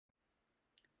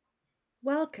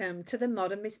Welcome to the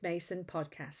Modern Miss Mason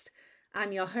podcast.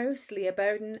 I'm your host, Leah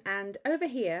Bowden, and over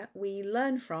here we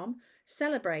learn from,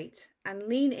 celebrate, and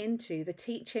lean into the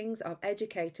teachings of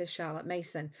educator Charlotte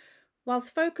Mason,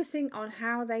 whilst focusing on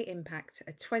how they impact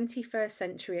a 21st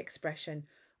century expression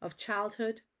of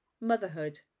childhood,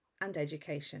 motherhood, and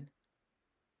education.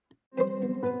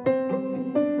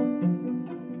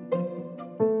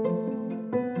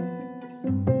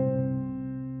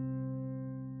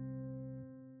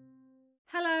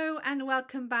 Hello and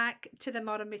welcome back to the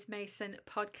Modern Miss Mason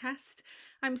podcast.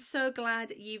 I'm so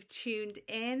glad you've tuned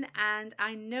in, and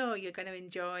I know you're going to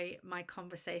enjoy my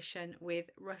conversation with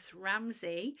Russ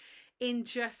Ramsey in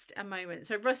just a moment.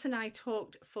 So Russ and I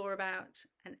talked for about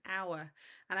an hour,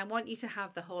 and I want you to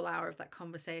have the whole hour of that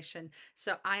conversation.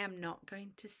 So I am not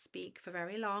going to speak for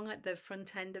very long at the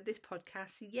front end of this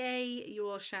podcast. Yay, you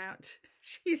all shout.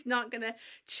 She's not going to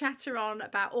chatter on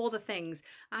about all the things.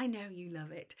 I know you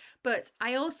love it. But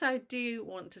I also do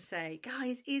want to say,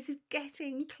 guys, is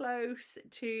getting close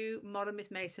to Modern Miss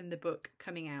Mason, the book,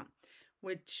 coming out.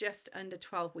 We're just under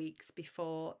 12 weeks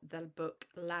before the book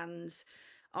lands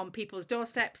on people's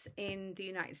doorsteps in the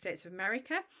United States of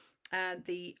America.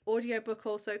 The audiobook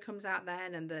also comes out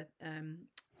then, and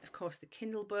of course the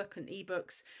Kindle book and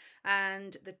ebooks.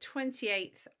 And the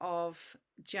 28th of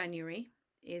January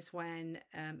is when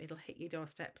it'll hit your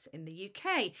doorsteps in the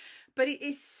UK. But it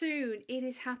is soon. It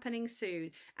is happening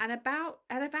soon. And at about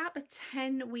the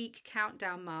 10-week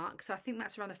countdown mark, so I think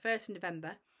that's around the 1st of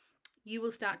November, you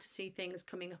will start to see things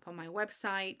coming up on my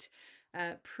website,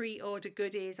 pre-order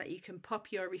goodies that you can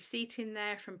pop your receipt in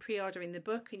there from pre-ordering the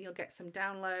book, and you'll get some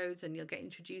downloads and you'll get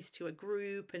introduced to a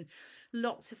group and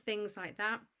lots of things like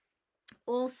that.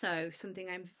 Also, something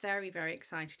I'm very, very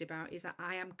excited about is that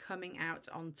I am coming out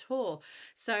on tour.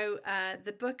 So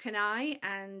the book and I,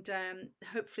 and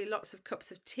hopefully lots of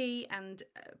cups of tea and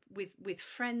with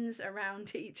friends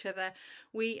around each other,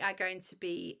 we are going to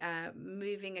be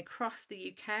moving across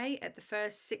the UK at the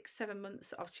first 6-7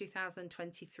 months of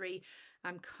 2023.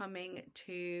 I'm coming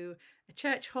to a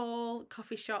church hall,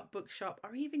 coffee shop, bookshop,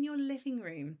 or even your living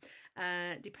room,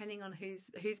 depending on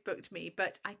who's booked me.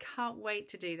 But I can't wait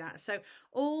to do that. So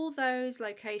all those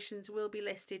locations will be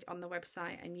listed on the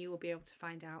website, and you will be able to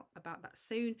find out about that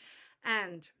soon.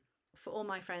 And for all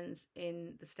my friends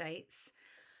in the States,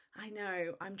 I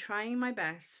know I'm trying my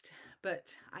best,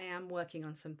 but I am working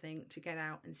on something to get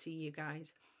out and see you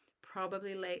guys.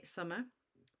 Probably late summer.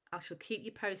 I shall keep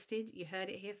you posted. You heard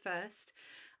it here first.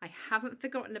 I haven't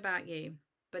forgotten about you,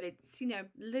 but it's, a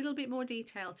little bit more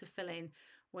detail to fill in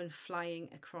when flying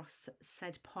across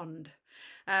said pond.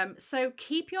 So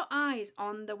keep your eyes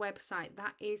on the website.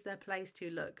 That is the place to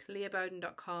look.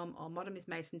 leahbowden.com or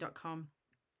modernmissmason.com.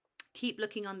 Keep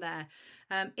looking on there.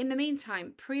 In the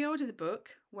meantime, pre-order the book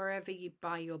wherever you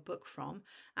buy your book from,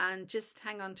 and just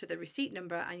hang on to the receipt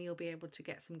number and you'll be able to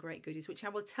get some great goodies, which I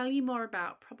will tell you more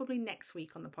about probably next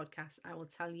week on the podcast. I will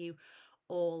tell you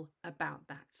all about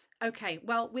that. Okay,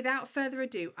 well, without further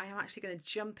ado, I am actually going to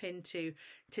jump into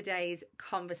today's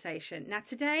conversation. Now,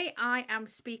 today I am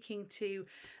speaking to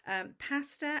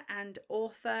pastor and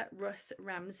author Russ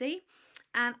Ramsey,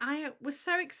 and I was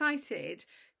so excited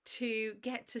to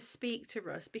get to speak to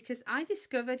Russ because I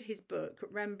discovered his book,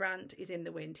 Rembrandt is in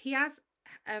the Wind. He has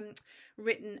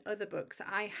written other books that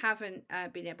I haven't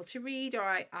been able to read, or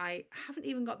I haven't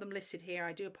even got them listed here.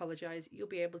 I do apologize. You'll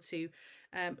be able to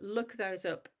look those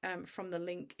up from the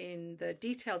link in the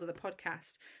details of the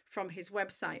podcast from his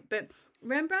website. But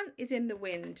Rembrandt is in the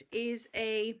Wind is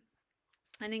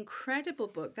an incredible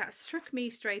book that struck me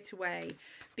straight away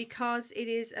because it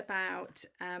is about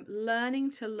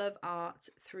learning to love art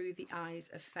through the eyes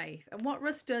of faith. And what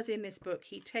Russ does in this book,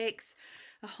 he takes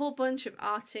a whole bunch of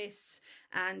artists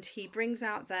and he brings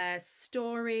out their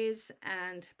stories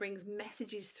and brings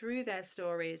messages through their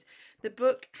stories. The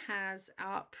book has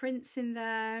art prints in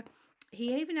there.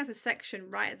 He even has a section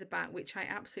right at the back, which I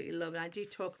absolutely love, and I do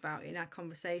talk about in our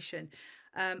conversation,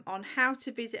 on how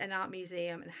to visit an art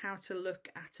museum and how to look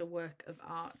at a work of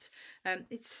art.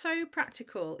 It's so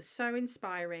practical, so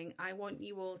inspiring. I want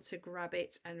you all to grab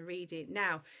it and read it.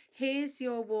 Now, here's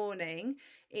your warning,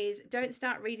 is don't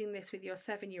start reading this with your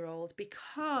 7-year-old,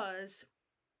 because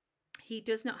he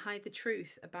does not hide the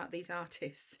truth about these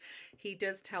artists. He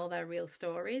does tell their real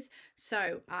stories.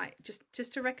 So I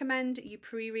just to recommend you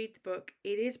pre-read the book.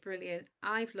 It is brilliant.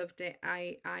 I've loved it.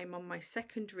 I'm on my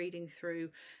second reading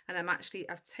through, and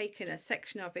I've taken a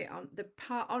section of it on the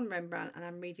part on Rembrandt, and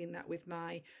I'm reading that with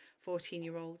my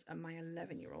 14-year-old and my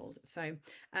 11-year-old. So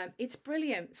it's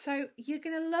brilliant. So you're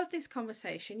going to love this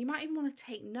conversation. You might even want to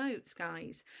take notes,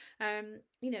 guys.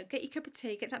 Get your cup of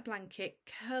tea, get that blanket,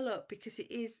 curl up, because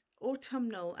it is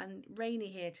autumnal and rainy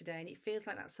here today, and it feels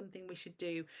like that's something we should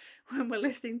do when we're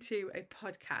listening to a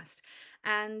podcast.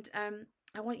 And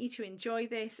I want you to enjoy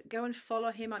this. Go and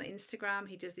follow him on Instagram.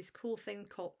 He does this cool thing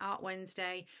called Art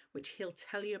Wednesday, which he'll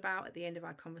tell you about at the end of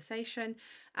our conversation.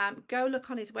 Go look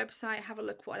on his website, have a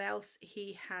look what else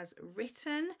he has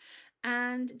written,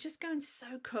 and just go and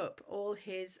soak up all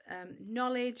his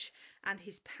knowledge and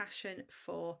his passion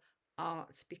for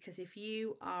art. Because if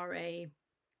you are a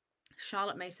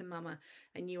Charlotte Mason mama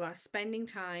and you are spending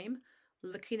time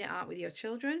looking at art with your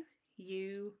children,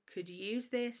 you could use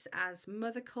this as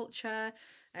mother culture,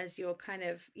 as your kind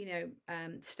of,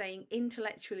 staying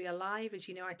intellectually alive, as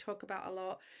you know I talk about a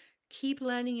lot. Keep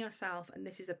learning yourself, and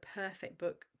this is a perfect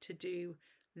book to do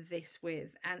this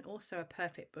with, and also a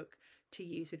perfect book to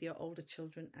use with your older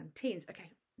children and teens. Okay,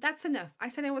 that's enough. I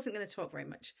said I wasn't going to talk very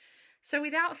much. So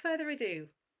without further ado,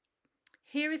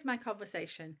 here is my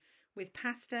conversation with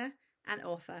pastor and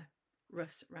author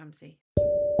Russ Ramsey.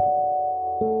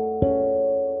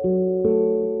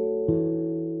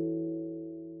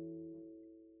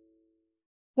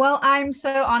 Well, I'm so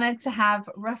honoured to have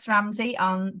Russ Ramsey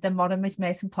on the Modern Miss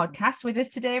Mason podcast with us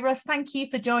today. Russ, thank you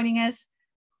for joining us.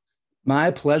 My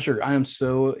pleasure. I am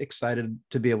so excited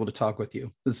to be able to talk with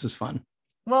you. This is fun.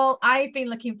 Well, I've been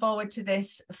looking forward to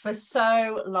this for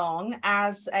so long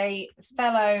as a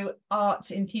fellow art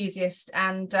enthusiast,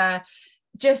 and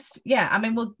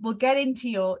we'll get into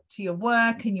your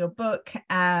work and your book,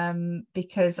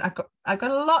 because I've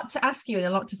got a lot to ask you and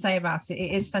a lot to say about it.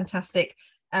 It is fantastic.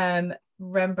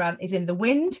 Rembrandt is in the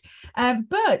Wind.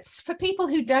 But for people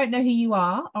who don't know who you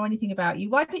are or anything about you,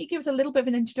 why don't you give us a little bit of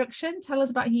an introduction? Tell us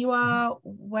about who you are,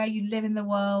 where you live in the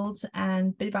world, and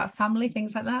a bit about family,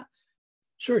 things like that.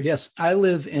 Sure. Yes. I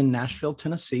live in Nashville,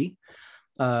 Tennessee,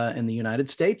 in the United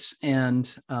States, and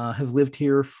we've lived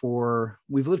here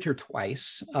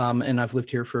twice. And I've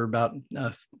lived here for about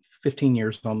 15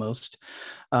 years almost.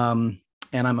 And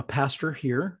I'm a pastor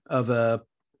here of a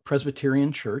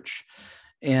Presbyterian church,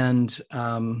 and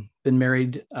been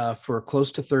married for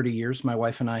close to 30 years. My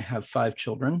wife and I have 5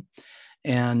 children,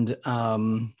 and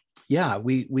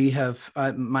we have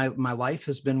my life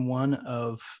has been one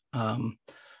of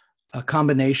a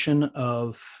combination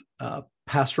of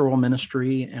pastoral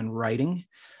ministry and writing,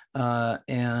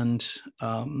 and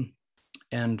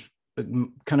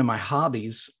kind of my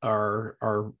hobbies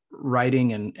are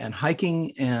writing and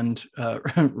hiking and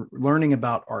learning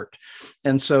about art.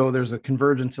 And so there's a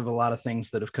convergence of a lot of things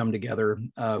that have come together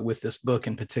with this book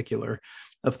in particular,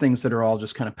 of things that are all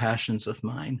just kind of passions of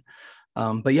mine.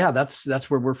 But yeah, that's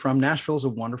where we're from. Nashville is a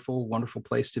wonderful, wonderful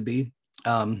place to be.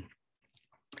 So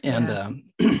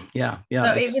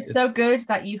it was so good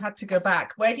that you had to go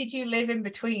back. Where did you live in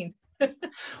between?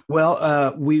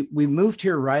 Well, we moved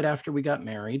here right after we got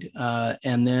married,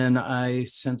 and then I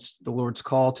sensed the Lord's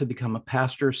call to become a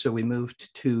pastor, so we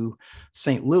moved to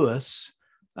St. Louis,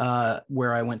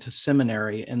 where I went to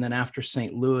seminary, and then after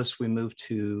St. Louis, we moved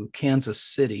to Kansas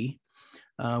City,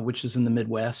 which is in the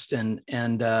Midwest, and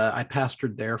I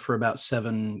pastored there for about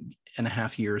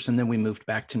 7.5 years, and then we moved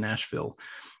back to Nashville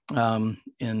after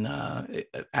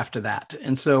that.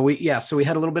 And so we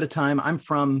had a little bit of time. I'm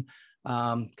from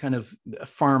kind of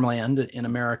farmland in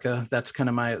America. That's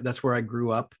where I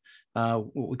grew up,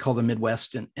 what we call the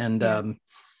Midwest. And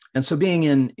so being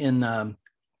in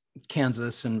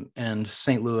Kansas and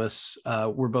St. Louis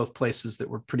were both places that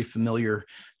were pretty familiar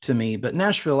to me. But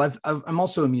Nashville, I'm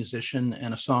also a musician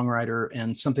and a songwriter,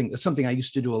 and something I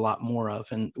used to do a lot more of,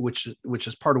 and which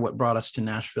is part of what brought us to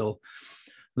Nashville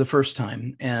the first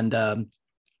time.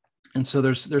 And so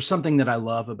there's something that I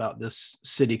love about this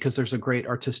city, because there's a great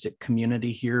artistic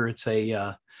community here. It's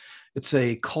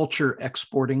a culture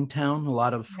exporting town. A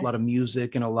lot of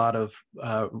music and a lot of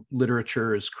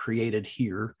literature is created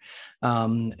here,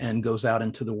 and goes out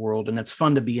into the world. And it's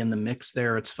fun to be in the mix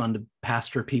there. It's fun to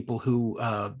pastor people who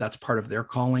that's part of their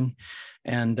calling.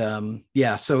 And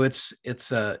so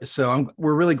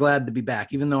we're really glad to be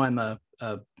back, even though I'm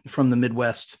from the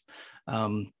Midwest.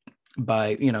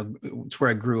 It's where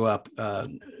I grew up.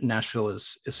 Nashville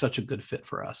is such a good fit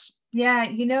for us. Yeah,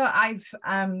 I've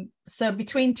so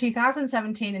between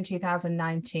 2017 and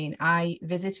 2019, I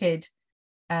visited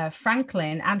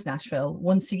Franklin and Nashville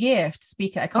once a year to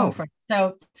speak at a conference.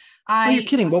 So you're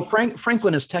kidding. Well,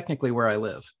 Franklin is technically where I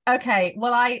live. Okay,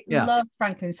 well, I love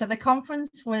Franklin. So the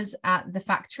conference was at the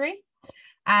Factory,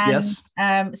 And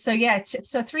Yes.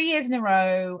 so 3 years in a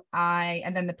row,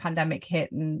 and then the pandemic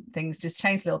hit and things just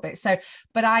changed a little bit. So,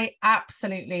 but I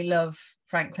absolutely love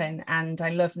Franklin and I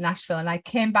love Nashville. And I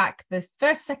came back the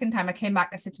second time I came back,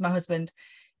 I said to my husband,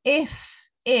 if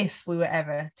we were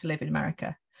ever to live in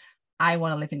America, I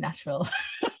want to live in Nashville.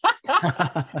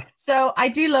 So I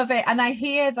do love it. And I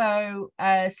hear though,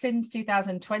 since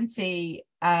 2020,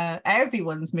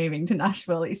 everyone's moving to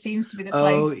Nashville. It seems to be the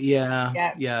place. Oh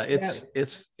yeah.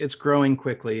 It's growing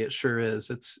quickly. It sure is.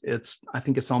 It's I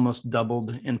think it's almost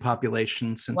doubled in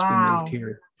population since we moved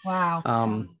here.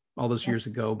 Wow. All those years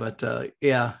ago. But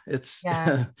it's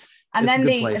And it's then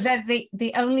a good place.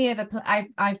 the only other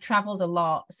I've traveled a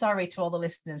lot. Sorry to all the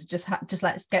listeners. Just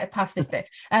let's get past this bit.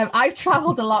 I've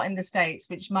traveled a lot in the States,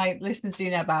 which my listeners do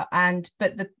know about.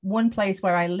 But the one place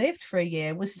where I lived for a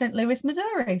year was St. Louis,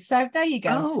 Missouri. So there you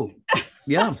go. Oh,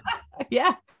 yeah.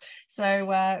 Yeah.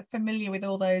 So familiar with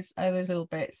all those little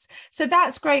bits. So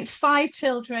that's great. 5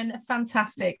 children,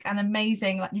 fantastic and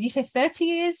amazing. Like, did you say 30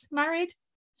 years married?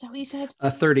 Is that what you said?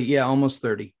 30. Yeah, almost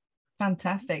 30.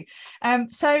 Fantastic.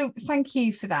 So thank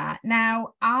you for that.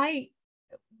 Now, I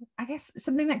guess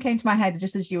something that came to my head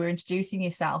just as you were introducing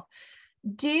yourself,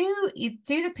 do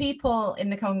the people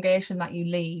in the congregation that you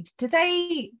lead, do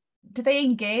they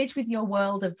engage with your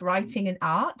world of writing and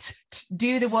art?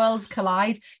 Do the worlds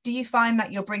collide? Do you find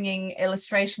that you're bringing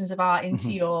illustrations of art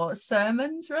into your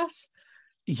sermons, Russ?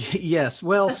 Yes,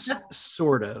 well,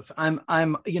 sort of. I'm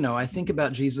I think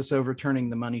about Jesus overturning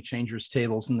the money changers'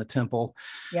 tables in the temple.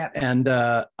 Yeah. And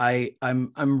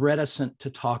I'm reticent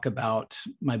to talk about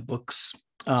my books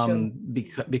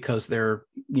because they're,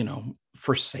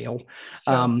 for sale.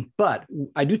 Sure. But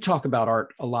I do talk about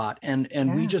art a lot.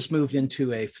 And we just moved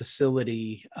into a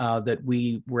facility that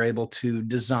we were able to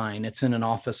design. It's in an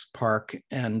office park,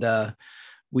 and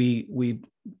we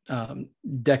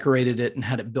decorated it and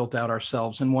had it built out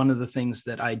ourselves. And one of the things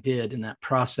that I did in that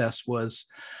process was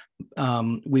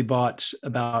we bought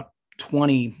about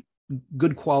 20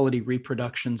 good quality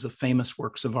reproductions of famous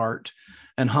works of art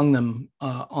and hung them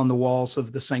on the walls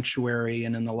of the sanctuary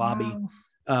and in the lobby,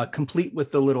 complete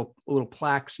with the little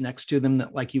plaques next to them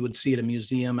that like you would see at a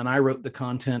museum. And I wrote the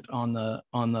content on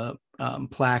the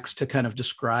plaques to kind of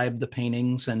describe the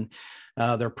paintings and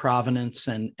their provenance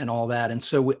and all that. And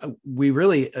so we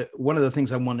really, one of the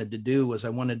things I wanted to do was I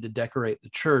wanted to decorate the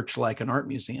church like an art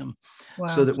museum. Wow.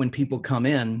 So that when people come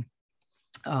in,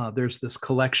 there's this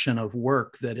collection of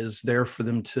work that is there for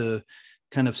them to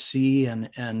kind of see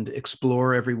and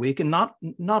explore every week. And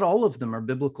not all of them are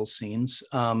biblical scenes,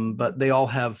 but they all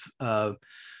have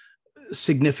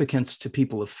significance to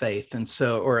people of faith. And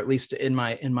so, or at least in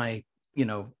my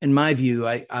view,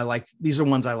 I like, these are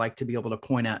ones I like to be able to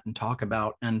point at and talk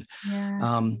about. And,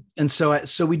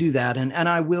 so we do that. And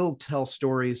I will tell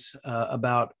stories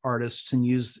about artists and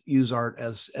use art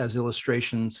as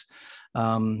illustrations,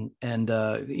 kind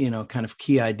of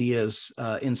key ideas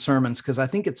in sermons. Cause I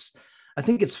think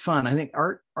it's fun. I think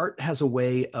art has a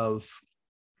way of,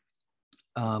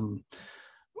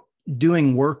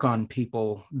 doing work on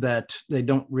people that they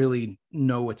don't really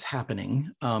know what's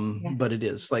happening. But it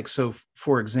is like, so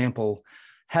for example,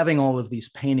 having all of these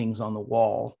paintings on the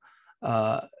wall,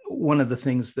 one of the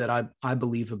things that I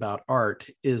believe about art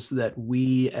is that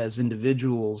we as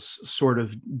individuals sort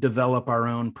of develop our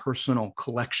own personal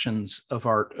collections of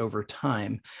art over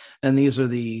time. And these are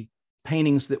the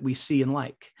paintings that we see and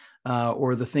like,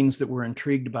 or the things that we're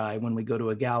intrigued by when we go to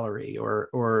a gallery or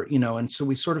and so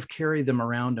we sort of carry them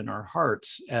around in our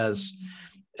hearts as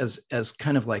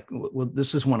kind of like, well,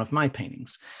 this is one of my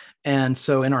paintings. And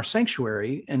so in our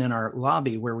sanctuary and in our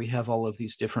lobby where we have all of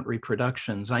these different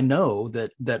reproductions, I know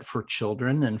that for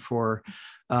children and for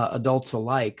adults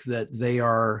alike, that they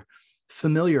are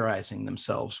familiarizing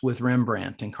themselves with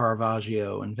Rembrandt and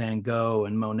Caravaggio and Van Gogh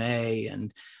and Monet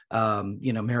and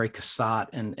Mary Cassatt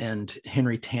and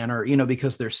Henry Tanner,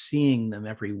 because they're seeing them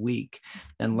every week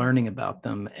and learning about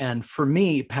them. And for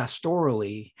me,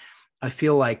 pastorally, I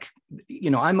feel like,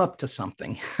 I'm up to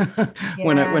something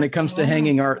when it comes to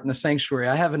hanging art in the sanctuary.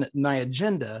 I have my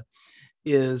agenda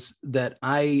is that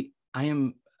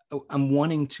I'm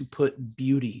wanting to put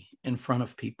beauty in front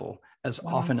of people as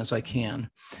often as I can.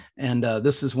 And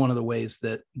this is one of the ways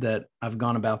that I've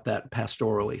gone about that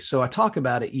pastorally. So I talk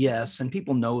about it, yes, and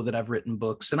people know that I've written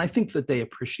books, and I think that they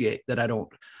appreciate that I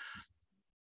don't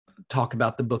talk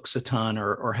about the books a ton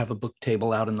or have a book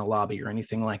table out in the lobby or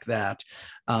anything like that.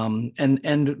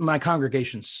 And my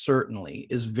congregation certainly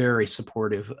is very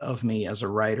supportive of me as a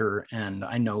writer. And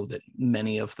I know that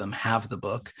many of them have the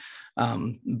book,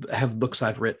 have books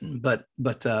I've written, but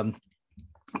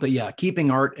but yeah,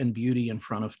 keeping art and beauty in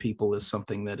front of people is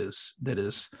something that is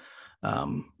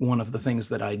one of the things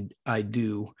that I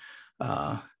do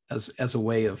as a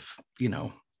way of,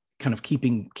 kind of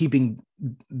keeping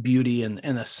beauty and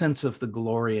a sense of the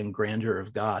glory and grandeur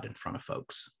of God in front of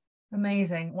folks.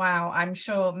 Amazing. Wow. I'm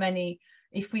sure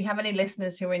if we have any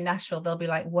listeners who are in Nashville, they'll be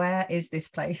like, where is this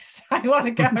place? I want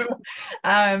to go.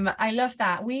 I love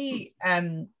that.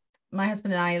 My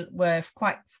husband and I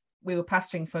we were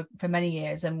pastoring for many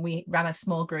years, and we ran a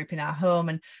small group in our home.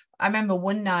 And I remember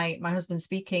one night my husband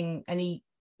speaking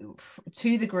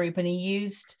to the group, and he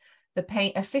used a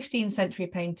 15th century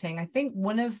painting. I think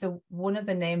one of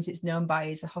the names it's known by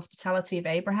is the Hospitality of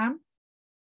Abraham,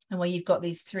 and where you've got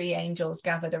these three angels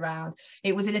gathered around.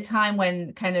 It was in a time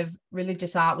when kind of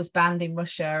religious art was banned in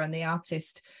Russia, and the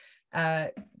artist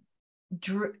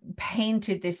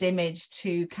painted this image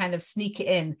to kind of sneak it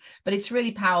in, but it's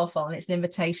really powerful, and it's an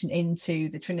invitation into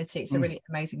the Trinity. It's a really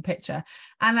amazing picture.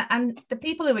 And the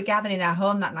people who were gathered in our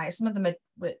home that night, some of them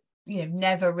were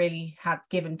never really had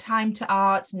given time to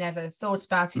art, never thought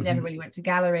about it, never really went to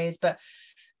galleries, but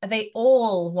they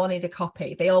all wanted a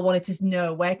copy. They all wanted to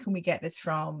know, where can we get this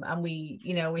from? And we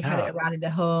had it around in the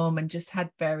home and just had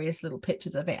various little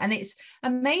pictures of it. And it's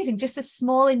amazing, just a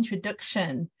small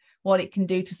introduction, what it can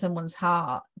do to someone's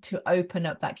heart to open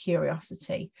up that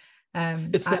curiosity.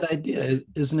 It's that idea,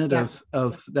 isn't it? Yeah.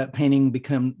 Of that painting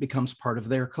becomes part of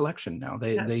their collection now.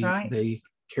 They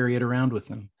carry it around with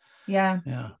them. Yeah.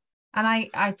 And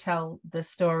I tell the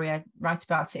story, I write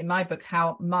about it in my book,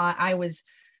 how I was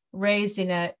raised in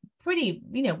a pretty,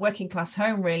 working class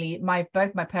home, really.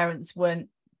 Both my parents weren't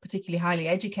particularly highly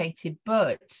educated,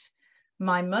 but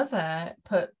my mother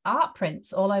put art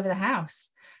prints all over the house,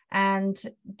 and she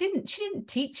didn't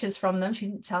teach us from them.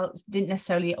 She didn't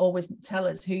necessarily always tell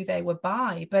us who they were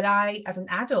by. But I, as an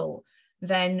adult,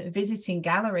 then visiting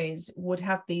galleries, would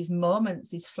have these moments,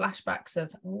 these flashbacks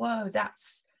of, whoa,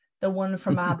 that's the one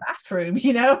from our bathroom,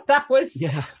 that was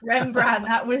Rembrandt.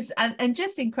 That was, and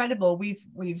just incredible.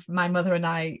 My mother and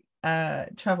I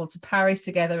traveled to Paris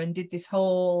together and did this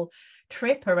whole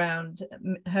trip around,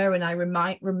 her and I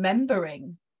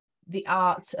remembering the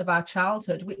art of our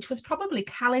childhood, which was probably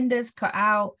calendars cut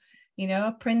out,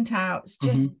 printouts,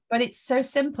 just, but it's so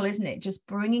simple, isn't it? Just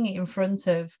bringing it in front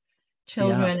of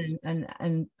children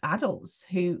and adults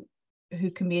who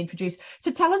can be introduced.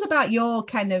 So tell us about your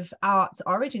kind of art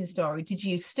origin story. Did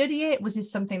you study it? Was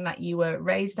this something that you were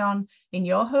raised on in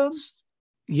your home?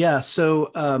 Yeah.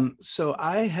 So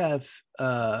I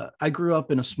grew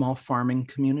up in a small farming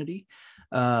community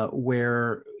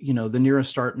where, the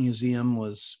nearest art museum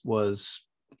was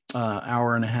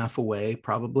hour and a half away,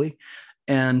 probably.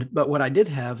 But what I did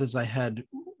have is I had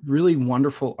really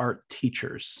wonderful art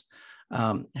teachers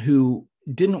who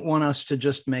didn't want us to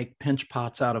just make pinch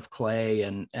pots out of clay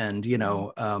and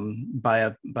buy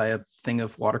a thing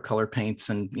of watercolor paints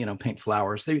and paint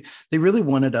flowers. They really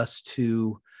wanted us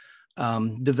to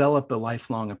develop a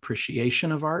lifelong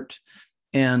appreciation of art.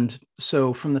 And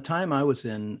so from the time I was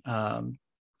in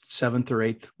 7th or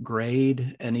 8th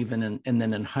grade, and even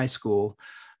then in high school,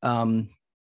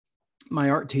 my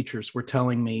art teachers were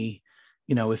telling me,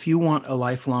 if you want a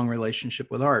lifelong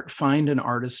relationship with art, find an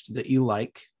artist that you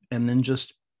like, and then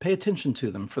just pay attention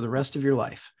to them for the rest of your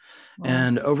life. Wow.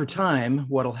 And over time,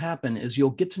 what'll happen is you'll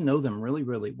get to know them really,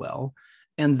 really well,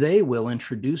 and they will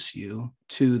introduce you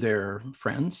to their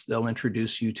friends. They'll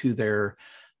introduce you to their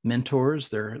mentors,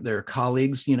 their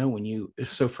colleagues.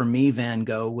 So for me, Van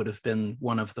Gogh would have been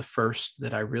one of the first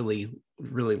that I really,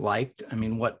 really liked. I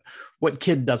mean, what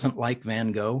kid doesn't like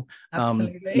Van Gogh?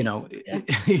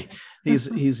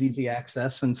 He's easy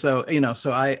access. And so,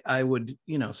 so I would,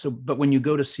 but when you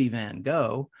go to see Van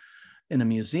Gogh in a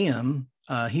museum,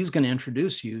 he's going to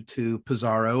introduce you to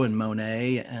Pissarro and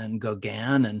Monet and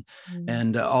Gauguin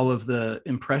and all of the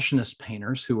Impressionist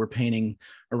painters who were painting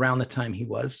around the time he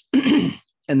was.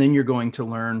 And then you're going to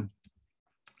learn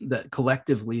that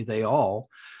collectively they all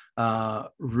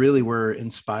really were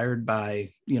inspired by,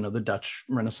 the Dutch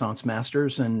Renaissance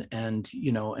masters, and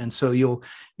so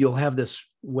you'll have this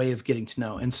way of getting to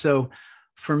know. And so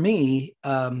for me,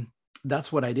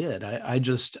 that's what I did.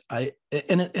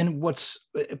 And what's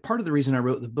part of the reason I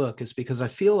wrote the book is because I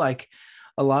feel like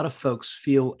a lot of folks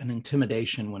feel an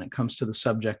intimidation when it comes to the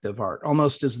subject of art,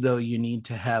 almost as though you need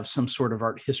to have some sort of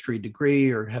art history degree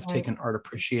or have taken art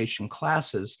appreciation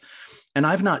classes. And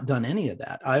I've not done any of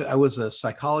that. I was a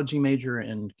psychology major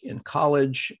in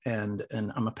college, and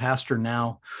I'm a pastor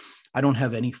now. I don't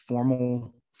have any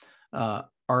formal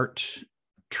art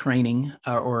training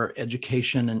or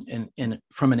education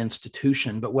from an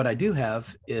institution. But what I do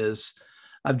have is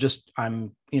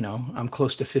I'm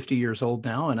close to 50 years old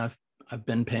now, and I've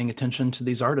been paying attention to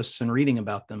these artists and reading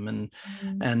about them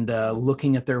and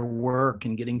looking at their work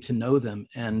and getting to know them.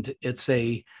 And it's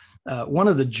one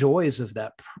of the joys of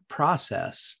that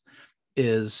process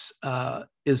is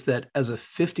that as a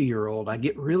 50-year-old, I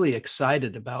get really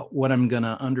excited about what I'm going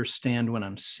to understand when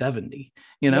I'm 70,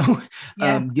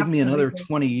 give me another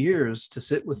 20 years to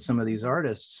sit with some of these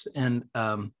artists.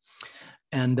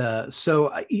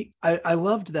 So I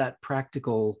loved that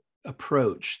practical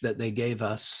approach that they gave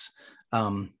us.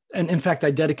 And in fact,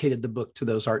 I dedicated the book to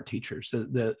those art teachers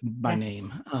by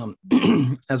name,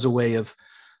 as a way of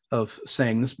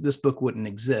saying this book wouldn't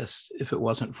exist if it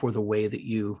wasn't for the way that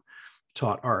you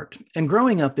taught art. And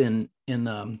growing up in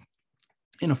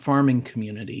a farming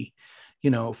community,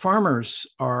 farmers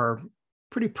are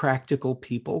pretty practical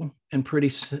people and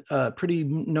pretty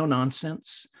no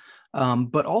nonsense.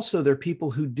 But also they're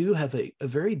people who do have a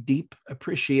very deep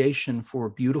appreciation for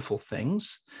beautiful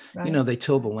things. Right. They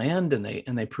till the land and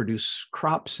they produce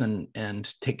crops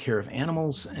and take care of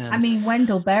animals. And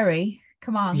Wendell Berry,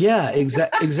 come on. Yeah,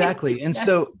 exactly. And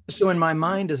so in my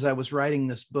mind, as I was writing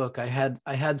this book, I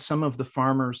had some of the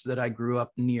farmers that I grew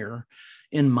up near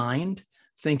in mind,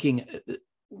 thinking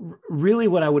really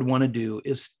what I would want to do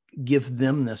is give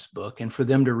them this book and for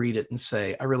them to read it and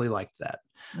say, I really liked that.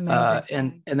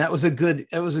 And that was a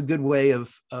good way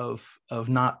of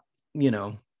not,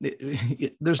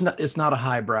 it's not a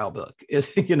highbrow book. It's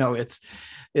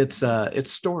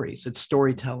stories, it's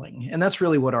storytelling. And that's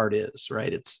really what art is,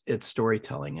 right? It's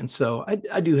storytelling. And so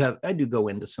I do go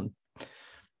into some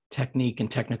technique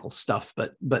and technical stuff,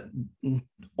 but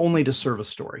only to serve a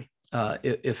story,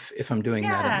 if I'm doing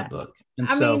that in the book.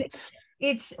 And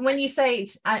it's when you say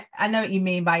I know what you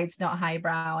mean by it's not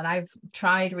highbrow, and I've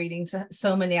tried reading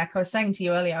so many, like I was saying to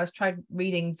you earlier, I was tried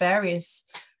reading various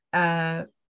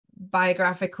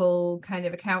biographical kind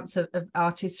of accounts of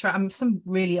artists from some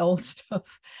really old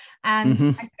stuff.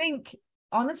 And I think,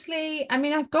 honestly,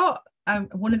 I've got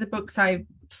one of the books I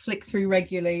flick through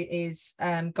regularly is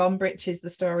Gombrich's The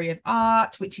Story of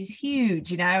Art, which is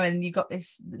huge, and you've got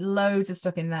this loads of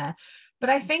stuff in there. But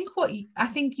I think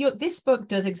this book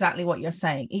does exactly what you're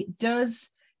saying. It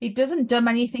doesn't dumb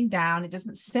anything down. It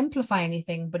doesn't simplify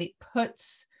anything, but it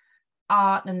puts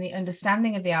art and the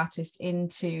understanding of the artist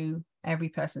into every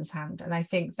person's hand. And I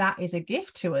think that is a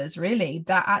gift to us, really,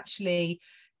 that actually,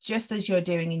 just as you're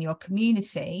doing in your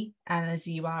community and as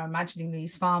you are imagining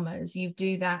these farmers, you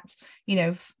do that,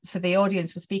 for the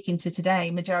audience we're speaking to today,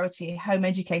 majority home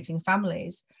educating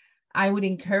families. I would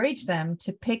encourage them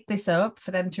to pick this up,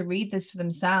 for them to read this for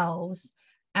themselves,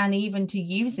 and even to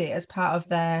use it as part of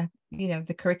their,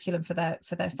 the curriculum for their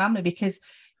family, because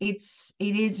it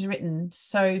is written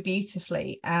so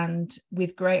beautifully and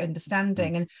with great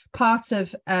understanding. And part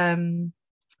of the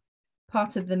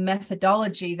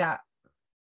methodology that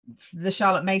the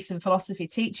Charlotte Mason philosophy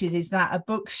teaches is that a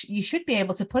book, you should be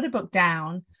able to put a book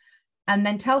down and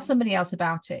then tell somebody else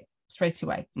about it straight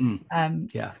away.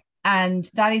 And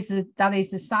that is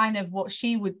the sign of what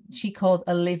she called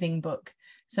a living book.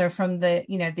 So from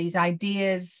these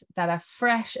ideas that are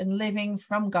fresh and living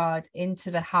from God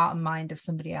into the heart and mind of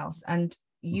somebody else. And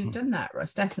you've done that,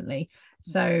 Russ, definitely.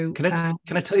 So can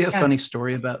I tell you a funny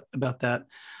story about that?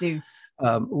 Do.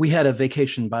 We had a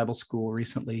vacation Bible school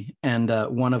recently, and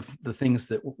one of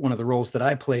the roles that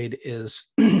I played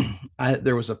is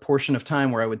there was a portion of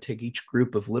time where I would take each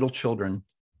group of little children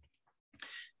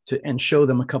and show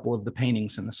them a couple of the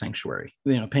paintings in the sanctuary,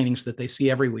 paintings that they see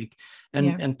every week,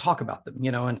 and talk about them,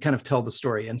 and kind of tell the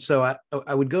story. And so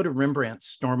I would go to Rembrandt's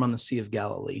Storm on the Sea of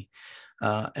Galilee,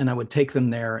 and I would take them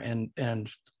there. And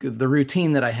the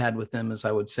routine that I had with them is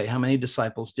I would say, how many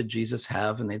disciples did Jesus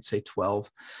have? And they'd say 12.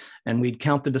 And we'd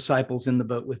count the disciples in the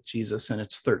boat with Jesus, and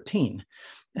it's 13.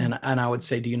 And I would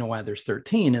say, do you know why there's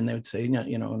 13? And they would say,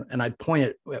 and I'd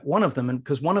point at one of them, and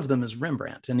because one of them is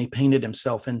Rembrandt, and he painted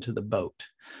himself into the boat.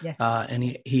 Yes.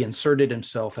 And he inserted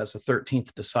himself as a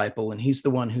 13th disciple, and he's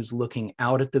the one who's looking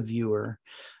out at the viewer,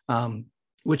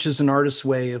 which is an artist's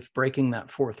way of breaking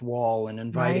that fourth wall and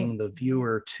inviting the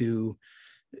viewer to.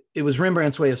 It was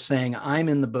Rembrandt's way of saying, I'm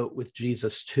in the boat with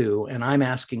Jesus too, and I'm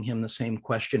asking him the same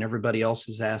question everybody else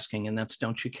is asking, and that's,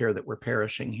 don't you care that we're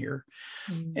perishing here?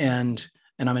 And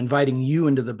I'm inviting you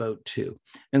into the boat too.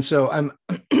 And so I'm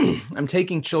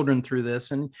taking children through this,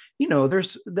 and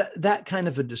there's that kind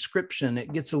of a description.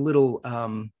 It gets a little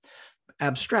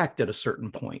abstract at a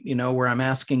certain point, where I'm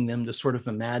asking them to sort of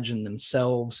imagine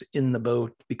themselves in the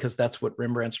boat, because that's what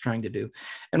Rembrandt's trying to do.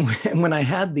 And when I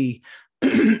had the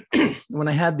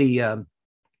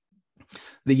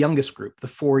youngest group, the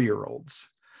 4-year-olds,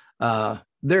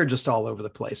 they're just all over the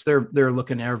place. They're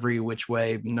looking every which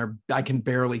way, and I can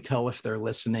barely tell if they're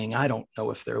listening. I don't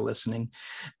know if they're listening.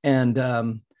 And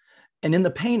in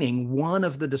the painting, one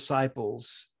of the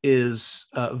disciples is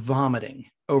vomiting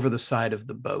over the side of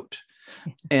the boat.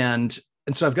 And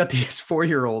so I've got these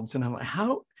 4-year-olds, and I'm like,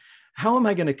 how am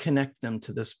I going to connect them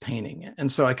to this painting?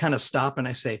 And so I kind of stop and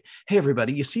I say, hey,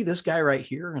 everybody, you see this guy right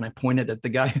here? And I pointed at the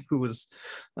guy who was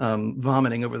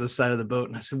vomiting over the side of the boat.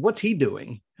 And I said, what's he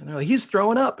doing? And they're like, he's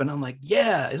throwing up. And I'm like,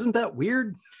 yeah, isn't that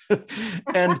weird?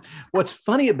 And what's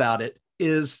funny about it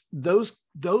is those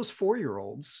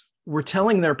 4-year-olds were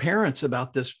telling their parents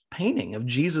about this painting of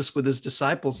Jesus with his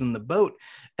disciples in the boat.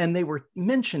 And they were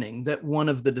mentioning that one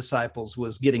of the disciples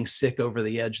was getting sick over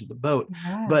the edge of the boat.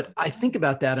 Yeah. But I think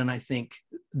about that and I think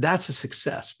that's a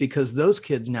success, because those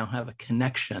kids now have a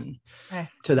connection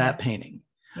to that painting.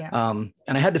 Yeah.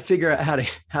 And I had to figure out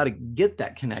how to get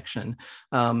that connection.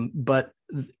 But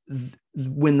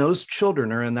when those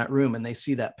children are in that room and they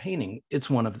see that painting, it's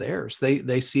one of theirs.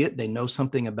 They see it, they know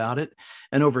something about it.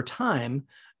 And over time,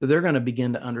 they're going to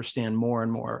begin to understand more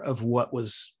and more of what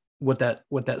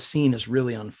that scene is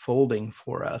really unfolding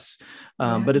for us.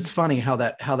 But it's funny how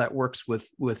that works with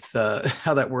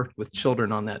how that worked with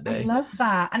children on that day. I love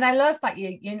that. And I love that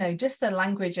you know, just the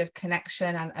language of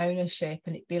connection and ownership,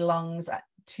 and it belongs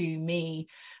to me.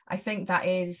 I think that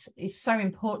is so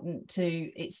important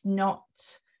it's not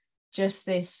just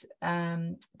this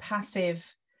passive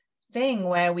thing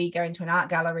where we go into an art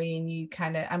gallery and you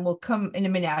and we'll come in a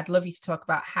minute. I'd love you to talk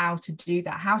about how to do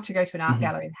that, how to go to an art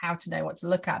gallery and how to know what to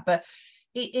look at. But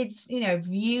it's, you know,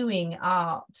 viewing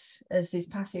art as this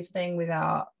passive thing with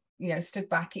our, you know, stood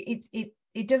back.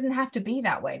 It doesn't have to be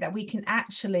that way, that we can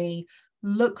actually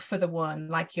look for the one,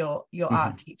 like your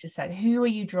art teacher said. Who are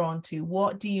you drawn to?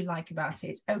 What do you like about it?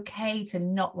 It's okay to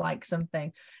not like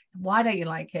something. Why don't you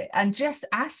like it? And just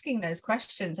asking those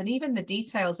questions, and even the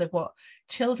details of what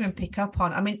children pick up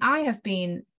on. I mean, I have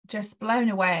been just blown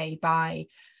away by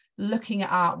looking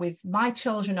at art with my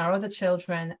children or other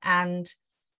children, and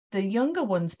the younger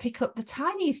ones pick up the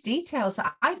tiniest details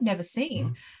that I've never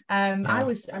seen. I'm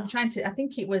trying to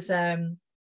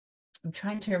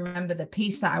remember the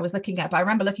piece that I was looking at, but I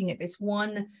remember looking at this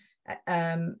one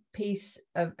piece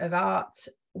of art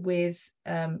with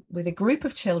a group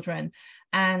of children,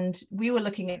 and we were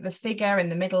looking at the figure in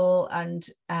the middle and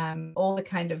all the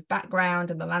kind of background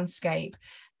and the landscape.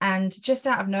 And just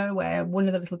out of nowhere, one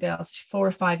of the little girls, 4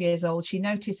 or 5 years old, she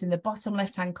noticed in the bottom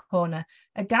left-hand corner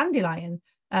a dandelion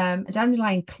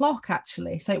clock,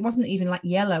 actually. So it wasn't even like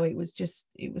yellow, it was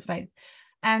faded.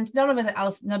 And nobody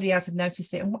else had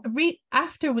noticed it. And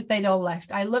after they'd all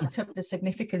left, I looked up the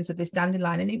significance of this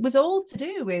dandelion, and it was all to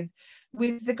do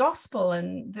with the gospel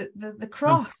and the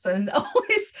cross and all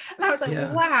this. And I was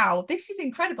like, wow, this is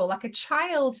incredible. Like a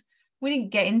child, we didn't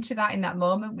get into that in that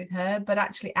moment with her, but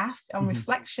actually on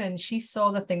reflection, she saw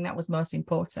the thing that was most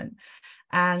important.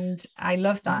 And I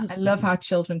love that. I love how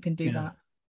children can do that.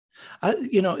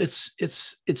 You know, it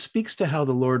speaks to how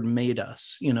the Lord made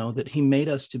us, you know, that he made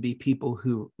us to be people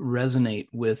who resonate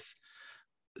with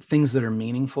things that are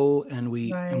meaningful, and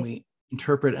we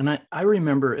interpret. And I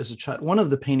remember as a child, one of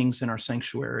the paintings in our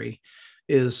sanctuary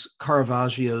is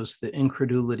Caravaggio's The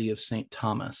Incredulity of St.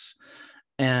 Thomas.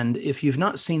 And if you've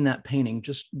not seen that painting,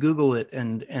 just Google it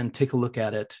and take a look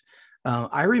at it.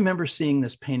 I remember seeing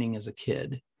this painting as a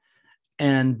kid.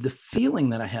 And the feeling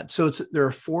that I had, there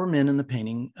are 4 men in the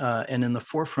painting, and in the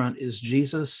forefront is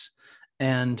Jesus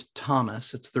and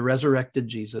Thomas. It's the resurrected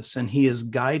Jesus, and he is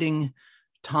guiding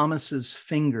Thomas's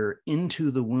finger into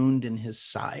the wound in his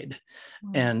side.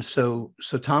 Wow. And so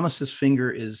Thomas's finger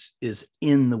is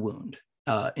in the wound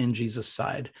in Jesus'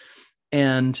 side.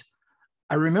 And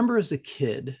I remember as a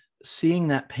kid seeing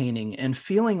that painting and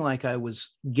feeling like I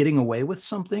was getting away with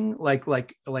something, like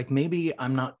maybe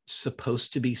I'm not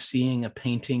supposed to be seeing a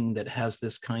painting that has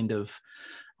this kind of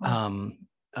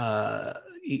that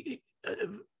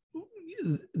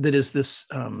is this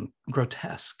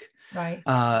grotesque, right?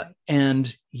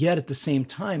 And yet at the same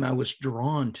time I was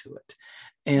drawn to it.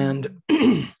 And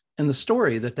and the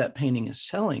story that painting is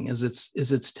telling is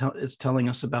it's telling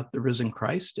us about the risen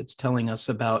Christ. It's telling us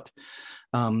about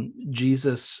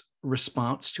Jesus'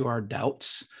 response to our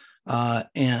doubts,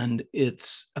 and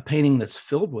it's a painting that's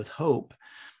filled with hope.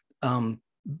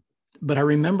 But I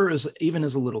remember even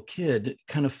as a little kid,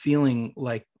 kind of feeling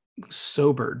like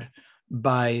sobered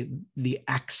by the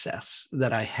access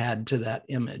that I had to that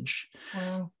image.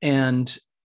 Wow. And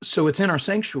so it's in our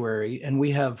sanctuary, and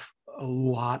we have a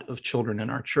lot of children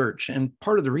in our church. And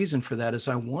part of the reason for that is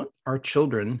I want our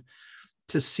children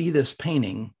to see this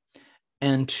painting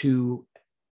and to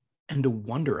to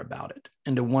wonder about it,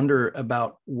 and to wonder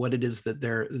about what it is that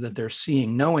they're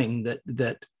seeing, knowing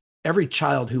that every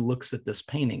child who looks at this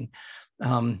painting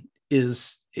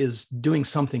is doing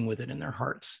something with it in their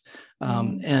hearts,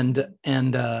 and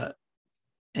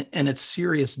it's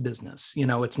serious business.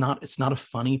 It's not a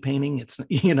funny painting. It's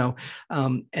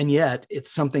and yet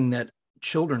it's something that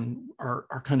children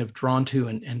are kind of drawn to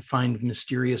and find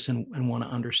mysterious and want to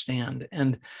understand.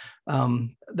 And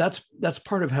that's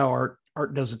part of how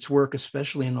art does its work,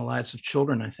 especially in the lives of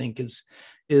children, I think,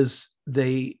 is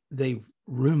they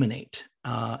ruminate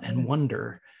and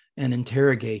wonder and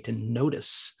interrogate and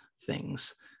notice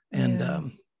things. And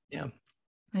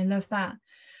I love that.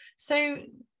 So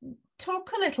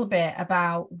talk a little bit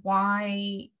about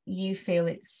why you feel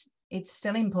it's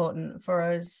still important for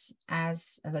us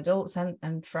as adults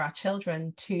and for our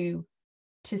children to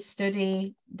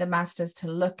study the masters, to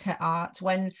look at art,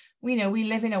 when we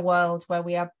live in a world where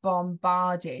we are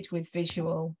bombarded with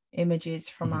visual images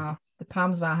from the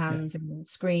palms of our hands and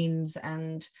screens,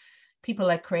 and people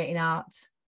are creating art.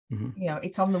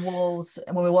 It's on the walls,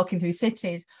 and when we're walking through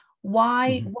cities.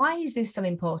 Why is this still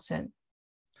important?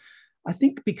 I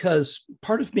think because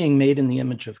part of being made in the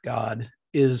image of God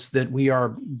is that we are,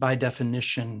 by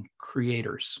definition,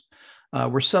 creators.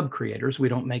 We're sub-creators. We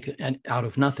don't make it out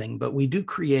of nothing, but we do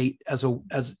create and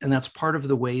that's part of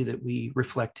the way that we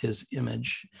reflect his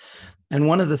image. And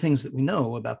one of the things that we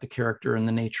know about the character and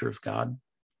the nature of God,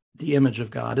 the image of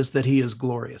God, is that he is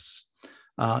glorious.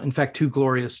 In fact, too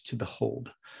glorious to behold.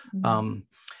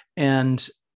 And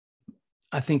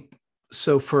I think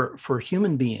so for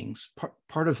human beings,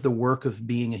 part of the work of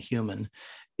being a human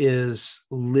is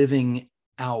living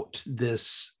out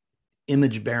this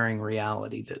image-bearing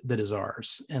reality that is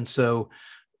ours. And so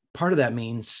part of that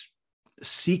means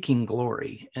seeking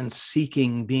glory and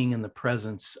seeking being in the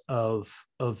presence of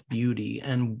beauty,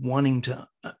 and wanting to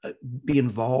be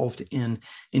involved in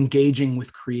engaging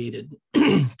with created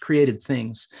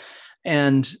things.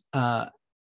 And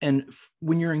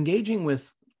when you're engaging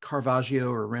with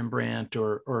Caravaggio or Rembrandt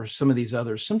or some of these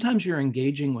others, sometimes you're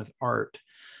engaging with art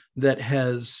that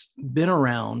has been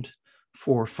around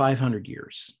for 500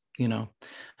 years,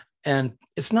 and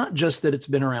it's not just that it's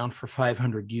been around for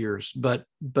 500 years, but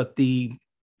the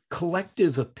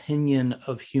collective opinion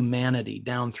of humanity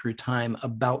down through time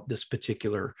about this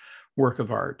particular work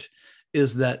of art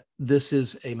is that this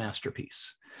is a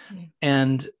masterpiece.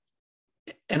 And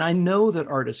I know that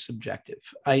art is subjective.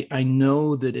 I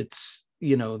know that it's,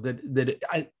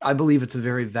 I believe it's a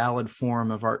very valid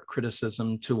form of art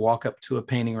criticism to walk up to a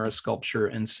painting or a sculpture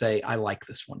and say, I like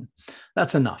this one.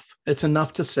 That's enough. It's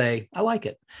enough to say, I like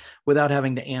it, without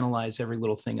having to analyze every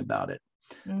little thing about it.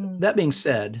 That being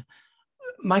said,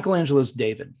 Michelangelo's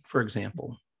David, for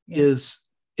example, is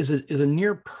a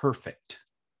near perfect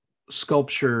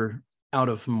sculpture out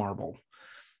of marble,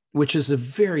 which is a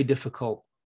very difficult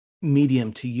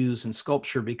medium to use in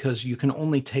sculpture because you can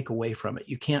only take away from it.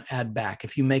 You can't add back.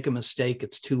 If you make a mistake,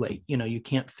 it's too late. You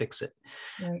can't fix it.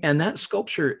 Right. And that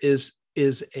sculpture is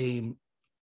a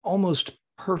almost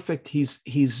perfect.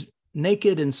 He's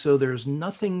naked, and so there's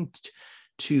nothing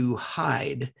to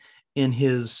hide in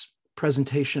his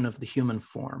presentation of the human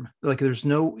form. Like there's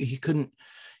no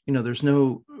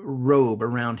robe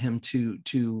around him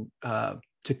to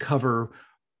cover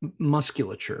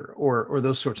musculature or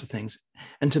those sorts of things.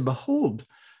 And to behold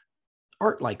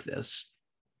art like this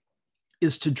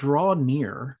is to draw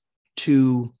near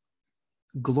to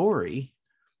glory,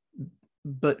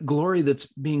 but glory that's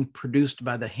being produced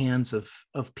by the hands of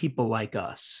people like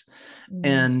us.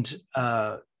 And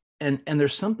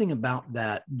there's something about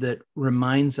that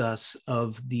reminds us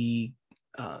of the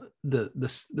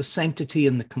sanctity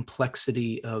and the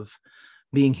complexity of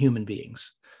being human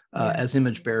beings. As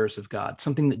image bearers of God,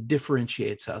 something that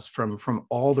differentiates us from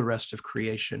all the rest of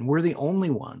creation. We're the only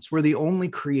ones, we're the only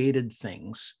created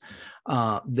things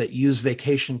that use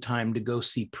vacation time to go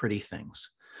see pretty things.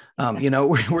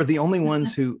 We're the only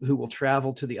ones who will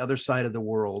travel to the other side of the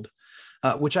world,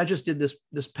 which I just did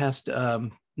this past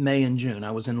May and June.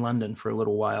 I was in London for a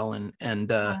little while and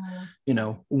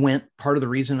went. Part of the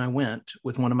reason I went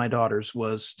with one of my daughters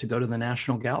was to go to the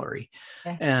National Gallery.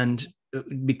 And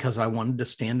because I wanted to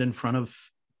stand in front of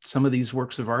some of these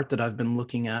works of art that I've been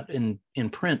looking at in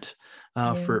print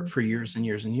for years and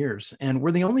years and years. And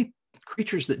we're the only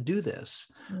creatures that do this.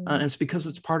 And it's because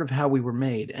it's part of how we were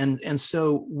made. And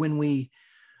so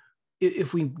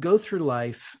if we go through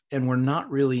life and we're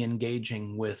not really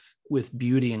engaging with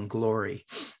beauty and glory,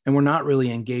 and we're not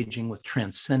really engaging with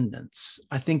transcendence,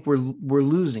 I think we're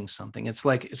losing something. It's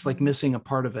like missing a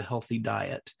part of a healthy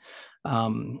diet.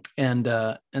 And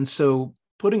so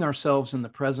putting ourselves in the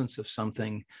presence of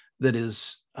something that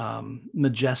is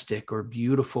majestic or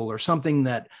beautiful, or something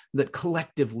that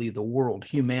collectively the world,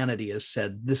 humanity, has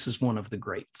said this is one of the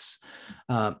greats,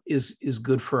 is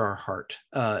good for our heart,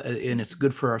 and it's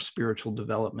good for our spiritual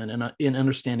development and in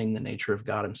understanding the nature of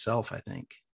God Himself, I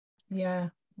think. Yeah.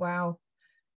 Wow.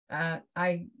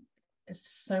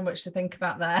 It's so much to think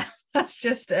about there. That's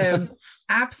just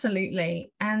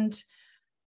absolutely. And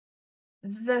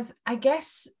I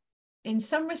guess in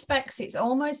some respects it's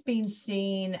almost been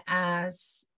seen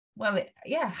as, well,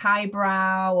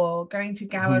 highbrow, or going to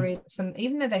galleries.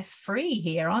 Even though they're free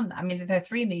here, I mean, they're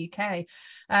free in the UK.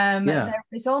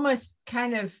 It's almost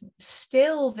kind of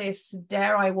still this,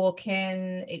 dare I walk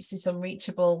in? It's this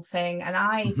unreachable thing. And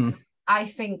I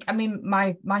think, I mean,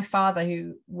 my father,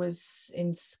 who was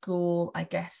in school, I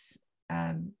guess,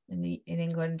 in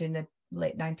England in the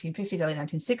late 1950s, early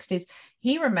 1960s,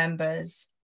 he remembers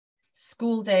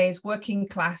school days, working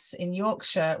class in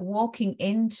Yorkshire, walking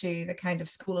into the kind of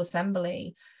school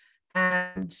assembly,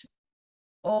 and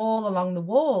all along the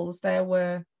walls there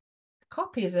were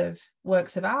copies of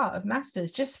works of art of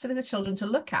masters, just for the children to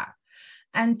look at.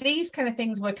 And these kind of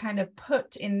things were kind of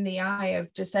put in the eye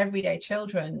of just everyday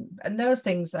children. And those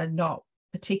things are not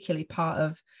particularly part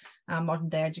of our modern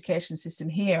day education system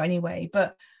here anyway.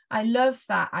 But I love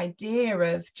that idea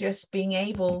of just being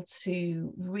able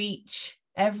to reach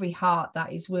every heart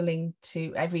that is willing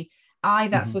to, every eye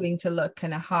that's willing to look,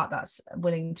 and a heart that's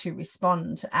willing to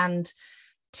respond, and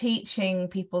teaching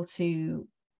people to,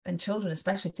 and children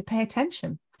especially, to pay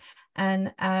attention.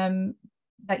 And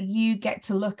that you get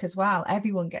to look as well.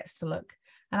 Everyone gets to look.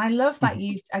 And I love that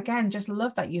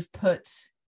you've put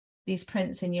these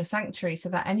prints in your sanctuary so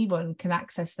that anyone can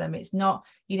access them. It's not,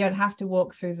 you don't have to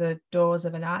walk through the doors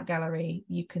of an art gallery.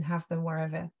 You can have them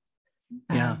wherever.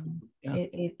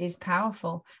 It is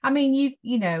powerful. I mean,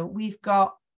 you know, we've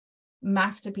got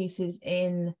masterpieces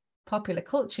in popular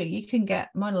culture. You can get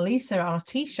Mona Lisa on a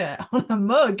t-shirt, on a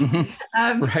mug.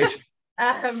 Right.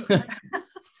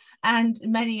 And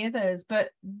many others,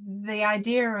 but the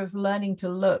idea of learning to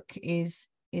look is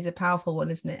a powerful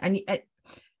one, isn't it? And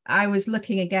I was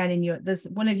looking again in there's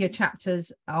one of your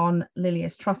chapters on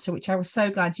Lilias Trotter, which I was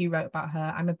so glad you wrote about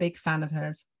her. I'm a big fan of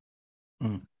hers.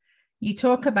 You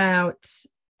talk about,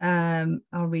 I'll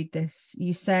read this.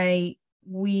 You say,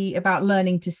 about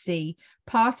learning to see.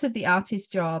 Part of the artist's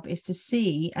job is to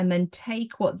see and then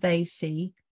take what they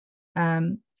see,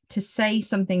 to say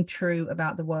something true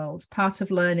about the world. Part of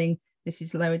learning, this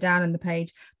is lower down on the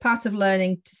page, part of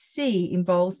learning to see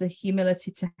involves the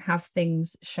humility to have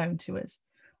things shown to us.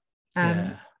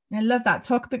 I love that.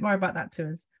 Talk a bit more about that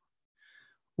to us.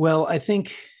 Well, I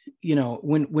think, you know,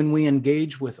 when we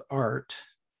engage with art,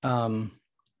 a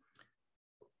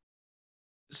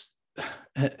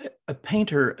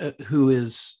painter who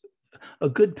is a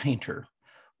good painter,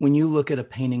 when you look at a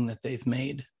painting that they've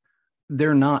made,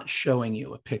 they're not showing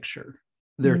you a picture.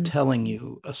 They're telling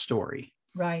you a story.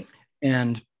 Right.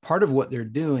 And part of what they're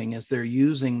doing is they're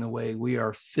using the way we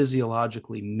are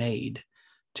physiologically made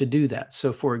to do that.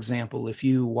 So, for example, if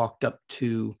you walked up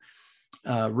to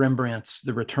Rembrandt's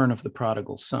The Return of the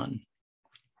Prodigal Son,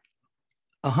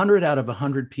 100 out of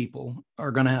 100 people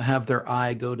are going to have their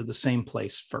eye go to the same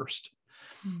place first.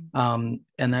 And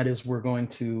that is, we're going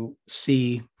to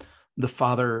see the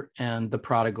father and the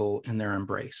prodigal in their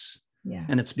embrace. Yeah.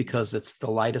 And it's because it's the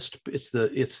lightest, it's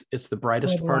the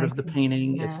brightest part of the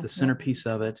painting. Yeah, it's the centerpiece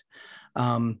of it.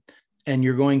 And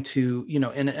you're going to, you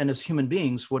know, and as human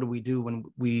beings, what do we do when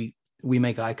we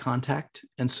make eye contact?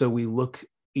 And so we look,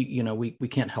 you know, we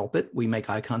can't help it. We make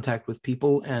eye contact with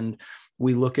people and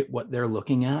we look at what they're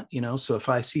looking at, you know. So if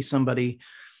I see somebody,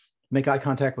 make eye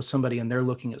contact with somebody and they're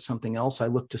looking at something else, I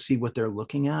look to see what they're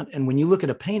looking at. And when you look at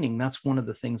a painting, that's one of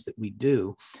the things that we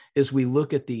do, is we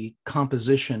look at the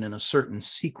composition in a certain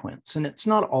sequence. And it's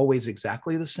not always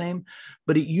exactly the same,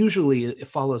 but it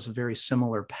follows a very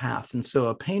similar path. And so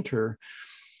a painter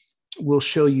will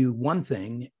show you one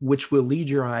thing, which will lead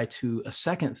your eye to a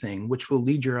second thing, which will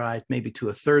lead your eye maybe to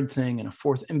a third thing and a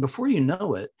fourth. And before you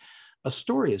know it, a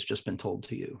story has just been told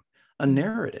to you, a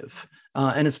narrative,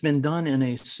 and it's been done in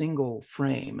a single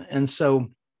frame. And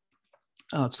so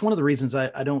it's one of the reasons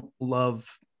I don't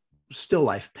love still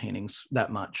life paintings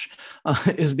that much,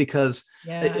 is because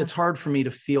it's hard for me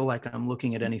to feel like I'm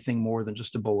looking at anything more than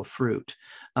just a bowl of fruit.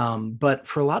 But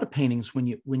for a lot of paintings, when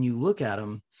you look at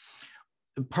them,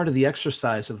 part of the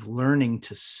exercise of learning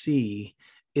to see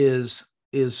is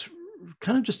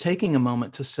kind of just taking a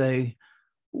moment to say,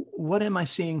 what am I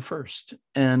seeing first?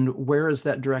 And where is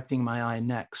that directing my eye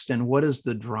next? And what is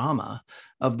the drama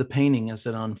of the painting as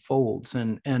it unfolds?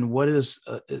 And what's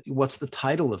the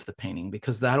title of the painting?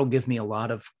 Because that'll give me a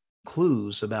lot of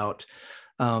clues about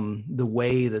the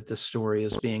way that the story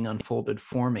is being unfolded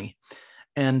for me.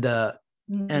 And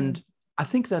I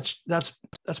think that's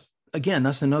again,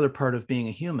 that's another part of being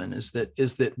a human, is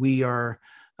that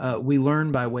we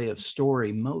learn by way of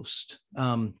story most.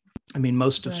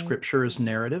 Most of scripture is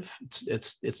narrative.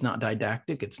 It's not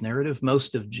didactic, it's narrative.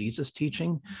 Most of Jesus'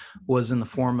 teaching was in the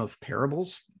form of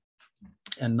parables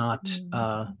and not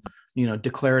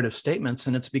declarative statements.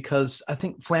 And it's because I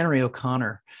think Flannery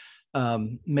O'Connor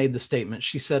made the statement.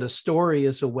 She said, a story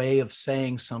is a way of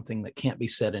saying something that can't be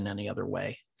said in any other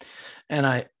way. And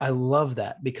I love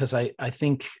that, because I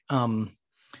think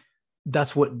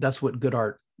that's what good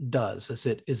art does,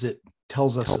 is it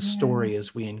tells us a story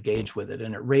as we engage with it,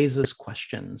 and it raises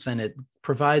questions, and it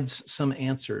provides some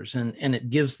answers, and it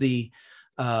gives the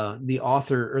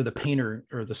author or the painter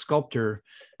or the sculptor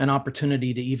an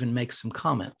opportunity to even make some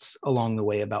comments along the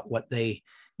way about what they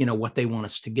want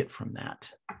us to get from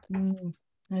that.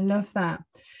 I love that.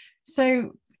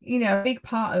 So, a big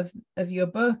part of your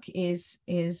book is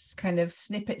kind of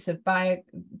snippets of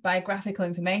biographical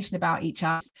information about each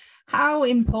artist. How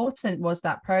important was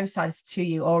that process to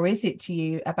you, or is it to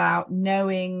you, about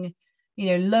knowing,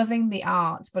 loving the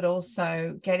art, but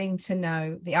also getting to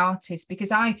know the artist? Because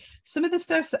some of the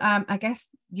stuff, I guess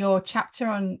your chapter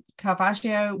on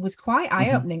Caravaggio was quite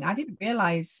eye-opening. I didn't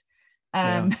realize what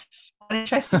an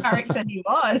interesting character he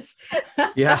was.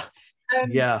 Yeah.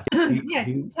 Tell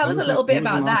us a little bit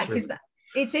about that, because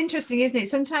it's interesting, isn't it?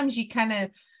 Sometimes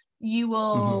you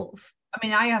will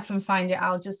I often find it,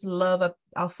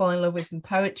 I'll fall in love with some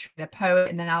poetry, a poet,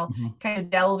 and then I'll kind of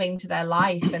delve into their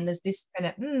life, and there's this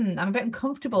kind of I'm a bit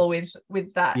uncomfortable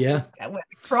with that with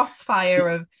the crossfire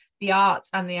of the art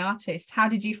and the artist. How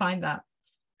did you find that?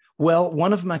 Well,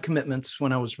 one of my commitments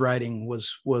when I was writing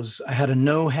was I had a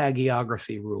no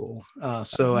hagiography rule.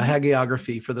 So a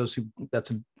hagiography, for those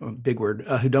that's a big word,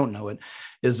 who don't know it,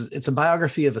 it's a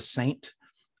biography of a saint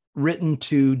written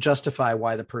to justify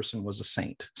why the person was a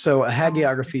saint. So a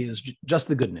hagiography is just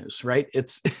the good news, right?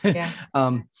 It's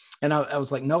and I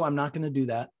was like, no, I'm not going to do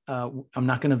that. I'm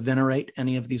not going to venerate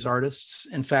any of these artists.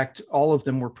 In fact, all of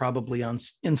them were probably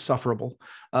insufferable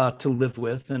to live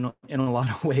with in a lot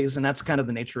of ways. And that's kind of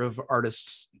the nature of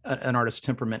an artist's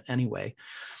temperament anyway.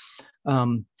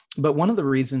 But one of the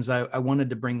reasons I wanted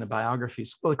to bring the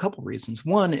biographies, well, a couple of reasons.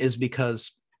 One is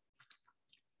because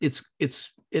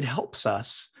it helps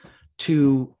us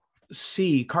to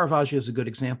see, Caravaggio is a good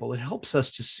example. It helps us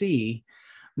to see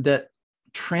that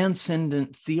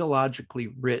transcendent, theologically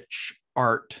rich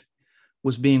art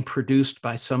was being produced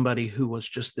by somebody who was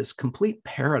just this complete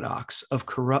paradox of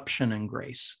corruption and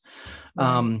grace.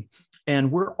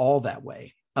 And we're all that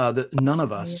way. None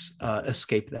of us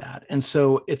escape that. And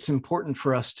so it's important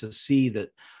for us to see that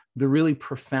the really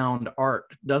profound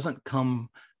art doesn't come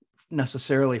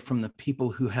necessarily from the people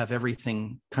who have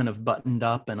everything kind of buttoned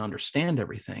up and understand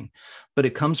everything, but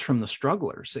it comes from the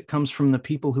strugglers. It comes from the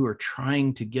people who are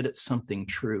trying to get at something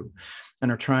true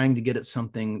and are trying to get at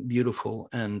something beautiful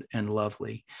and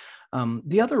lovely.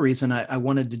 The other reason I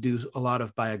wanted to do a lot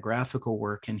of biographical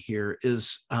work in here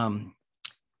is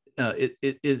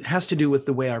it has to do with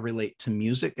the way I relate to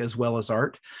music as well as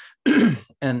art.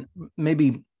 And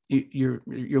maybe your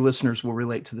listeners will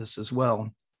relate to this as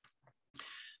well.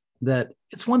 That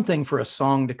it's one thing for a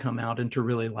song to come out and to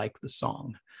really like the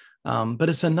song, but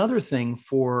it's another thing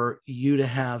for you to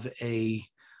have a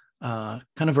kind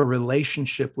of a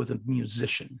relationship with a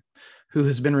musician who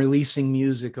has been releasing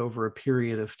music over a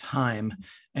period of time,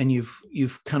 and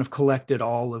you've kind of collected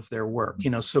all of their work.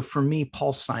 So for me,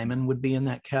 Paul Simon would be in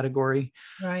that category,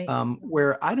 right?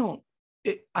 Where I don't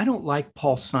like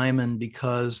Paul Simon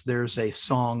because there's a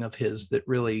song of his that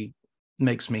really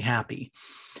makes me happy.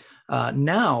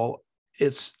 Now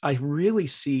I really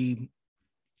see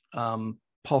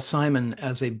Paul Simon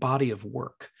as a body of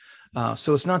work.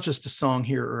 So it's not just a song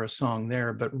here or a song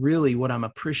there, but really what I'm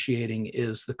appreciating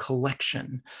is the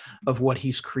collection of what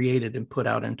he's created and put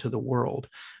out into the world.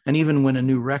 And even when a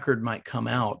new record might come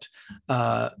out,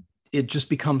 it just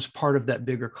becomes part of that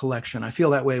bigger collection. I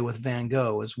feel that way with Van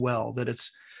Gogh as well, that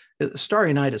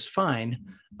Starry Night is fine,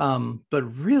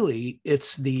 but really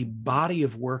it's the body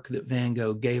of work that Van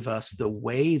Gogh gave us, the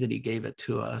way that he gave it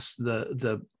to us,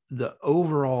 the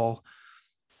overall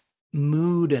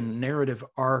mood and narrative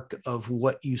arc of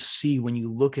what you see when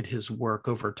you look at his work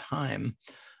over time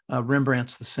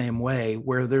Rembrandt's the same way,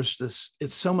 where there's this,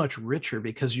 it's so much richer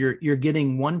because you're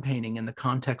getting one painting in the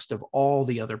context of all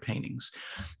the other paintings.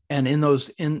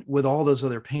 And with all those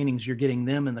other paintings, you're getting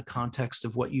them in the context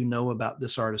of what you know about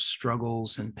this artist's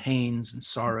struggles and pains and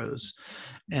sorrows.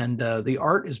 And the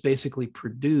art is basically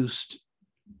produced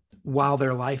while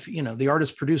their life, the art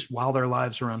is produced while their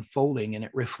lives are unfolding, and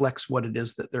it reflects what it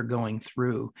is that they're going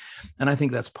through. And I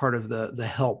think that's part of the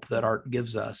help that art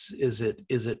gives us, is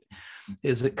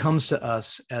it comes to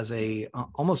us as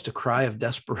almost a cry of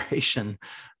desperation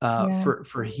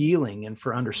for healing and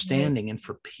for understanding and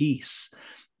for peace.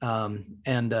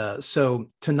 So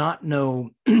to not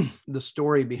know the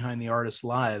story behind the artist's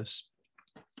lives,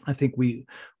 I think we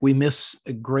miss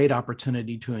a great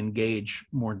opportunity to engage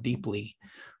more deeply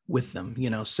with them.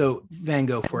 So Van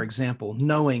Gogh, for example,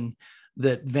 knowing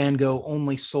that Van Gogh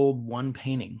only sold one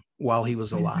painting while he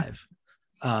was alive,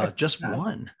 just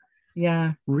one,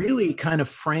 really kind of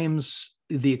frames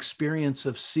the experience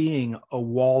of seeing a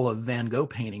wall of Van Gogh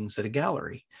paintings at a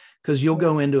gallery. Because you'll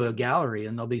go into a gallery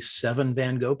and there'll be 7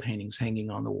 Van Gogh paintings hanging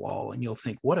on the wall, and you'll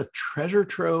think, what a treasure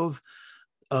trove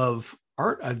of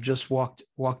art I've just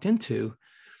walked into.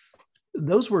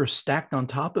 Those were stacked on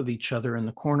top of each other in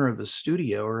the corner of his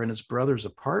studio or in his brother's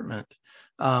apartment,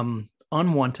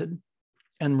 unwanted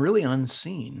and really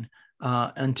unseen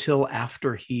until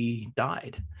after he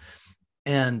died.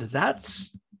 And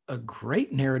that's a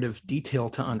great narrative detail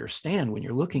to understand when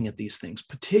you're looking at these things,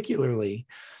 particularly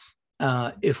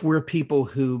if we're people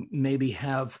who maybe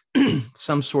have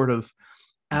some sort of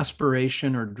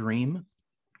aspiration or dream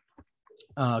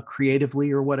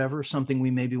creatively or whatever, something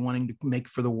we may be wanting to make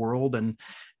for the world, and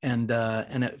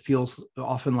it feels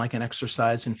often like an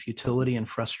exercise in futility and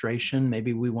frustration.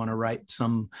 Maybe we want to write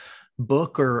some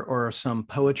book or some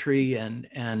poetry,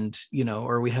 and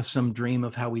or we have some dream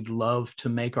of how we'd love to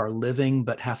make our living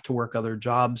but have to work other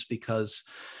jobs because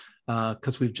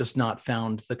we've just not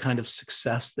found the kind of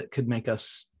success that could make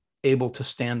us able to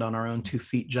stand on our own 2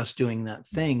 feet just doing that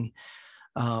thing.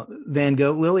 Van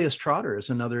Gogh, Lilias Trotter is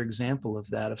another example of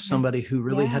that, of somebody who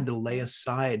really had to lay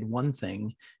aside one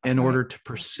thing in order to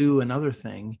pursue another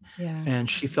thing. And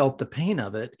she felt the pain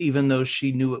of it, even though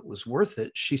she knew it was worth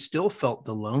it. She still felt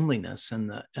the loneliness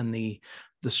and the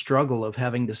struggle of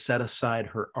having to set aside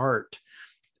her art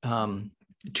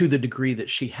to the degree that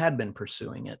she had been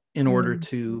pursuing it in order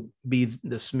to be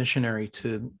this missionary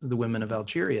to the women of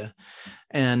Algeria.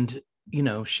 And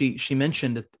she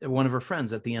mentioned, one of her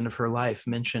friends at the end of her life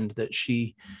mentioned that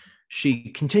she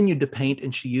continued to paint,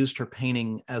 and she used her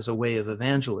painting as a way of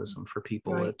evangelism for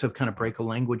people to kind of break a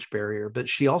language barrier. But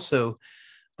she also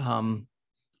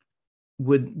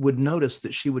would notice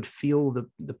that she would feel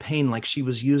the pain like she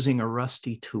was using a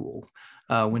rusty tool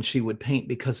when she would paint,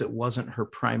 because it wasn't her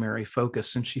primary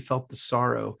focus, and she felt the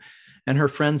sorrow. And her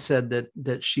friend said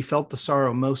that she felt the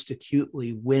sorrow most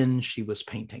acutely when she was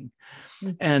painting.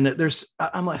 And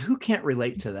I'm like, who can't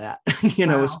relate to that?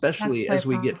 Especially as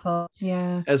we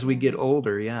get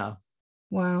older. Yeah.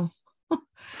 Wow.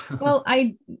 Well,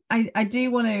 I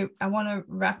want to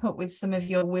wrap up with some of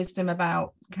your wisdom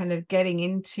about kind of getting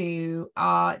into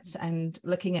art and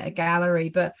looking at a gallery,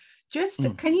 but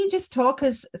can you just talk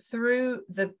us through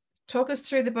the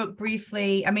book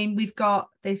briefly? I mean, we've got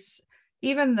this.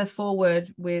 Even the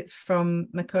foreword from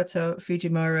Makoto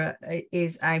Fujimura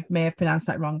is, I may have pronounced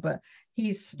that wrong, but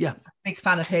he's a big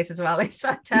fan of his as well. It's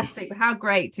fantastic. How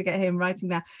great to get him writing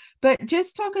that. But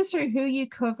just talk us through who you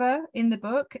cover in the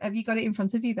book. Have you got it in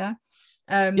front of you there?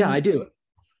 Yeah, I do.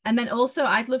 And then also,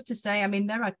 I'd love to say, I mean,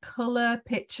 there are color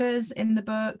pictures in the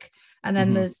book. And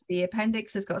then there's the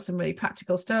appendix has got some really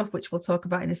practical stuff, which we'll talk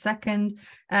about in a second.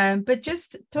 But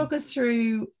just talk us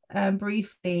through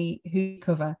briefly who you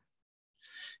cover.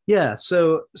 Yeah,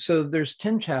 so there's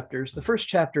 10 chapters. The first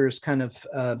chapter is kind of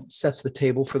sets the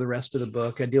table for the rest of the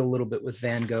book. I deal a little bit with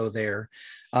Van Gogh there.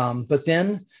 But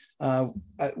then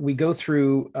we go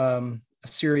through a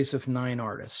series of 9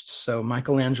 artists. So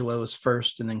Michelangelo is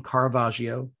first, and then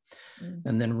Caravaggio,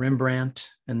 and then Rembrandt,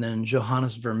 and then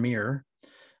Johannes Vermeer,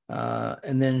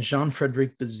 and then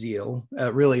Jean-Frédéric Bazille,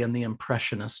 really in the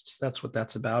Impressionists. That's what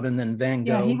that's about. And then Van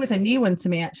Gogh. Yeah, he was a new one to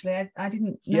me, actually. I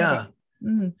didn't know. Yeah.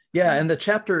 Yeah, and the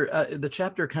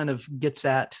chapter kind of gets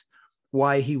at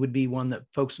why he would be one that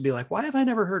folks would be like, why have I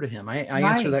never heard of him? I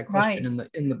answer that question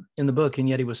in the book, and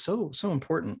yet he was so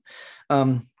important.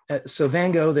 So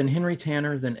Van Gogh, then Henry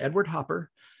Tanner, then Edward Hopper,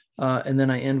 and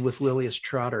then I end with Lilias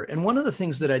Trotter. And one of the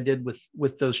things that I did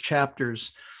with those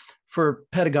chapters, for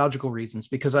pedagogical reasons,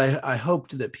 because I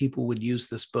hoped that people would use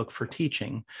this book for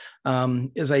teaching,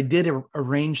 is I did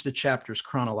arrange the chapters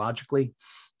chronologically.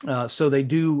 So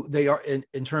they are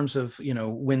in terms of, you know,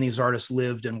 when these artists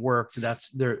lived and worked,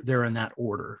 they're in that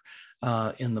order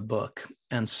in the book.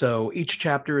 And so each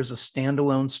chapter is a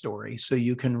standalone story. So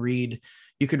you could read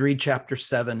chapter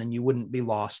 7 and you wouldn't be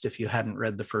lost if you hadn't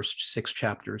read the first 6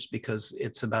 chapters, because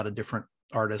it's about a different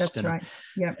artist. That's right.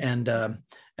 Yeah.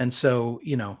 And so,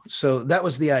 you know, so that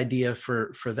was the idea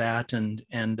for that. And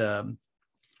then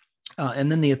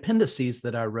the appendices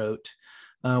that I wrote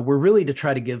were really to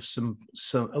try to give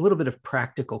a little bit of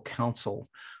practical counsel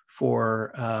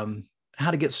for how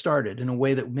to get started in a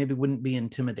way that maybe wouldn't be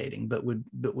intimidating, but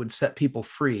would set people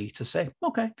free to say,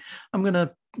 okay, I'm going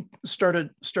to start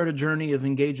a journey of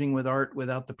engaging with art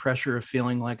without the pressure of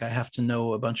feeling like I have to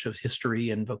know a bunch of history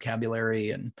and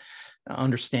vocabulary and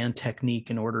understand technique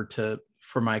in order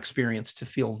for my experience to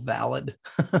feel valid.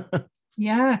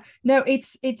 Yeah, no,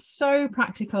 it's so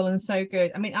practical and so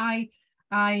good. I mean, I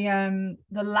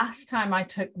the last time I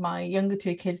took my younger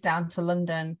 2 kids down to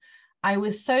London, I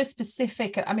was so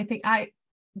specific. I mean,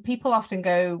 people often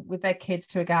go with their kids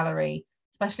to a gallery,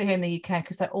 especially here in the UK,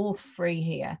 because they're all free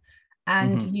here.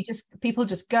 And people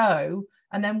just go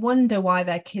and then wonder why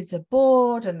their kids are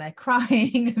bored and they're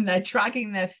crying and they're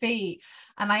dragging their feet.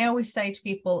 And I always say to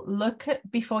people,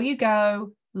 before you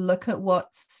go, look at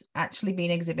what's actually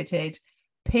being exhibited.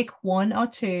 Pick 1 or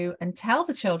 2 and tell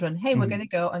the children, hey, we're going to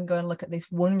go and look at this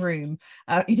one room,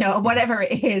 you know, whatever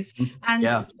it is,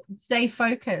 and stay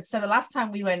focused. So the last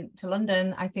time we went to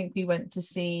London, I think we went to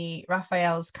see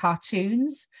Raphael's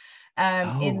cartoons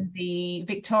in the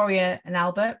Victoria and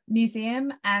Albert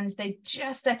Museum, and they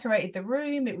just decorated the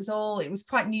room. It was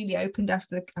quite newly opened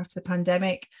after the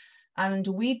pandemic, and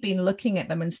we'd been looking at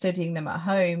them and studying them at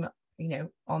home,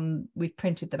 you know, we'd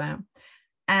printed them out,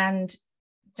 and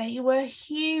they were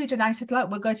huge. And I said, look,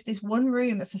 we'll go to this one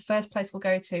room. That's the first place we'll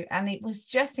go to. And it was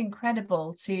just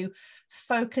incredible to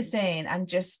focus in and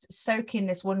just soak in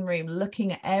this one room,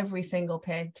 looking at every single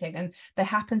painting. And there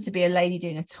happened to be a lady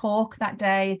doing a talk that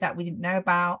day that we didn't know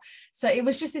about. So it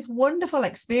was just this wonderful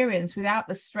experience without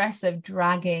the stress of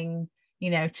dragging,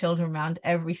 you know, children around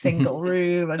every single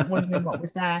room and wondering what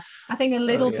was there. I think a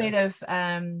little bit of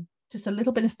just a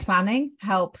little bit of planning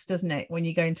helps, doesn't it, when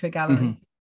you go into a gallery?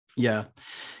 Yeah.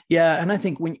 And I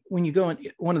think when you go in,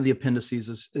 one of the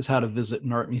appendices is how to visit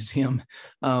an art museum.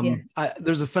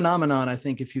 There's a phenomenon, I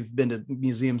think, if you've been to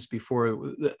museums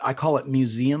before, I call it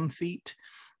museum feet,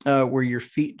 where your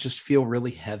feet just feel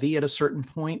really heavy at a certain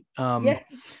point. And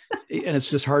it's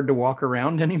just hard to walk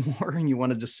around anymore. And you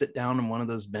want to just sit down on one of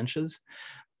those benches.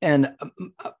 And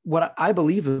what I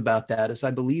believe about that is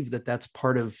I believe that that's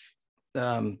part of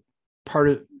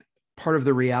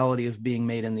the reality of being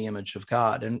made in the image of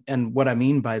God. And what I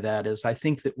mean by that is I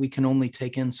think that we can only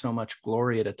take in so much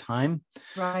glory at a time,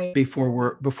 right, before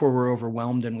we're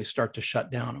overwhelmed and we start to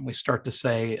shut down and we start to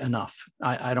say, enough,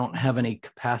 I don't have any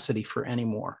capacity for any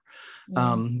more.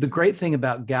 The great thing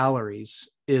about galleries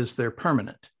is they're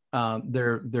permanent.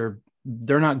 They're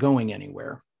not going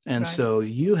anywhere. And so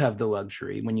you have the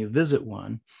luxury when you visit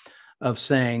one of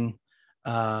saying,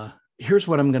 here's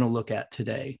what I'm going to look at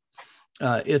today.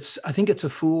 I think it's a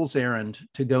fool's errand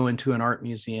to go into an art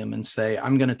museum and say,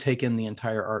 I'm going to take in the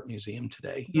entire art museum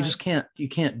today. You just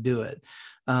can't do it.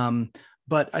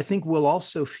 But I think we'll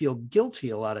also feel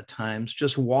guilty a lot of times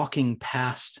just walking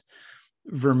past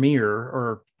Vermeer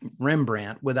or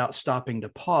Rembrandt without stopping to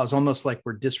pause, almost like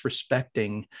we're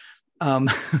disrespecting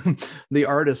the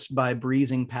artist by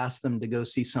breezing past them to go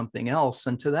see something else.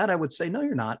 And to that, I would say, no,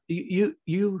 you're not.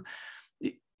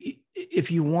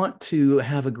 If you want to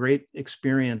have a great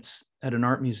experience at an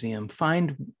art museum,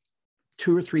 find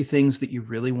 2 or 3 things that you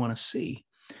really want to see.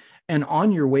 And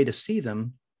on your way to see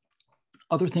them,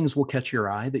 other things will catch your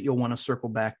eye that you'll want to circle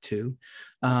back to,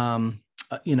 and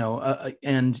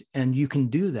you can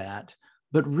do that,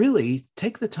 but really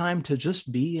take the time to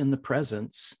just be in the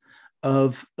presence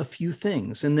of a few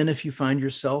things. And then if you find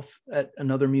yourself at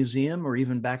another museum or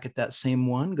even back at that same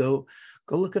one, go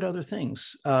look at other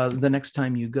things the next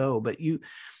time you go. But you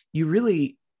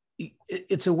really,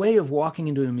 it's a way of walking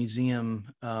into a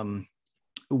museum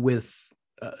with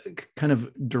kind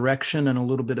of direction and a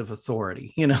little bit of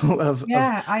authority,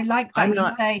 I like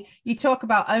that. You talk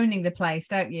about owning the place,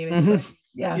 don't you?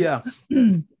 Yeah.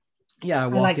 I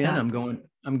walk in,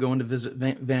 I'm going to visit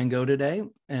Van Gogh today.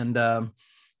 And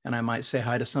I might say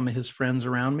hi to some of his friends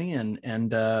around me,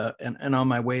 and on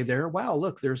my way there, wow,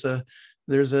 look, there's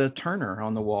a Turner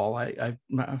on the wall. I'm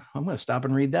going to stop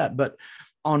and read that. But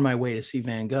on my way to see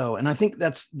Van Gogh, and I think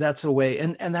that's a way,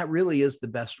 and that really is the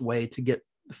best way to get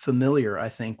familiar, I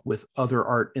think, with other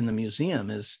art in the museum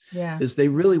is they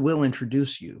really will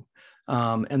introduce you,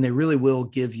 and they really will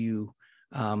give you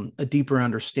a deeper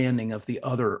understanding of the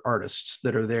other artists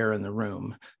that are there in the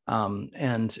room.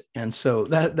 And so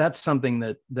that's something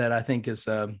that I think is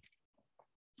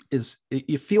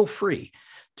you feel free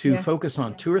to focus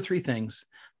on 2 or 3 things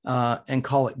and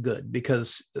call it good,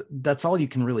 because that's all you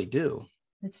can really do.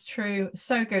 It's true.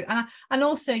 So good. And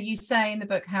also you say in the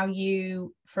book how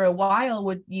you, for a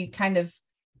while, you kind of,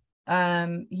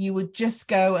 you would just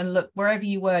go and look wherever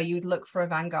you were, you would look for a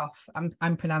Van Gogh.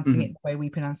 I'm pronouncing it the way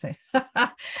we pronounce it.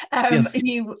 Yes.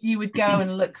 You would go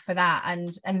and look for that.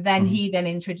 And then he then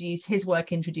introduce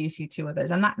you to others.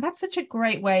 And that's such a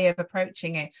great way of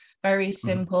approaching it. Very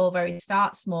simple, very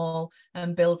start small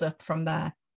and build up from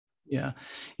there. Yeah.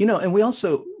 And we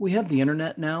have the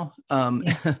internet now.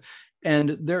 Yes.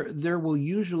 And there will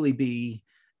usually be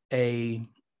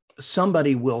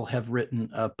somebody will have written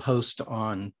a post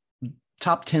on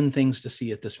top 10 things to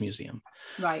see at this museum.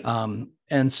 Right.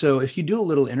 And so if you do a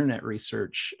little internet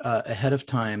research ahead of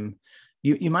time,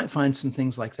 you might find some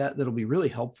things like that that'll be really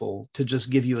helpful to just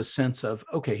give you a sense of,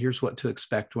 okay, here's what to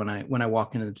expect when I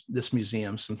walk into this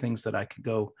museum, some things that I could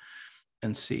go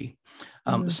and see.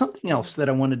 Something else that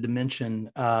I wanted to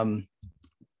mention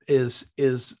is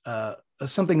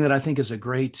something that I think is a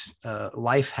great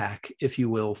life hack, if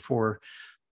you will, for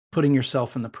putting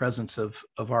yourself in the presence of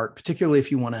art, particularly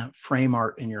if you want to frame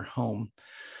art in your home.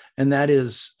 And that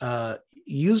is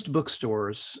used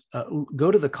bookstores.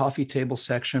 Go to the coffee table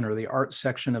section or the art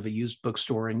section of a used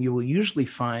bookstore, and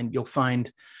you'll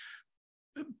find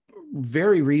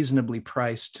very reasonably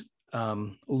priced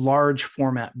large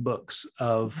format books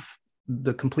of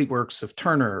the complete works of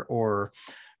Turner or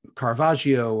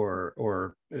Caravaggio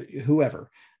or whoever,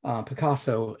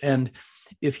 Picasso. And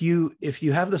if you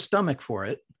have the stomach for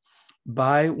it,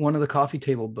 buy one of the coffee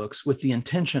table books with the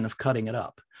intention of cutting it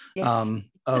up, cutting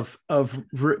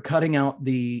out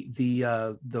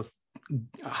the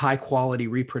high quality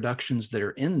reproductions that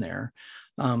are in there,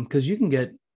 because you can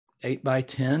get 8 by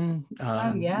 10,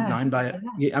 9 by.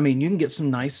 I mean, you can get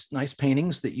some nice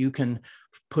paintings that you can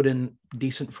put in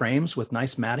decent frames with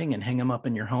nice matting and hang them up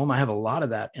in your home. I have a lot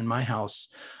of that in my house,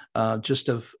 just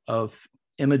of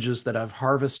images that I've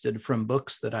harvested from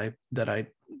books that I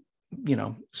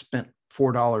spent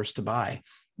 $4 to buy.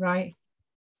 Right.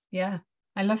 Yeah,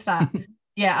 I love that.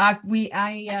 Yeah,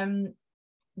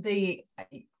 the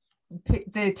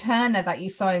Turner that you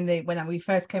saw when we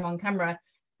first came on camera,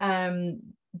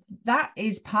 that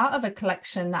is part of a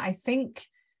collection that I think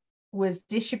was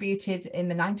distributed in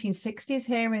the 1960s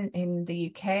here in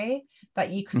the UK,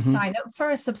 that you could sign up for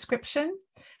a subscription.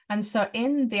 And so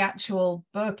in the actual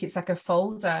book, it's like a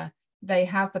folder. They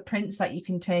have the prints that you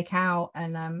can take out.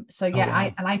 And I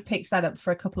picked that up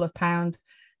for a couple of £.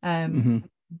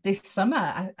 This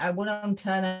summer. I went on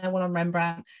Turner, I went on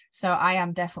Rembrandt. So I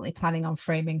am definitely planning on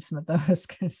framing some of those,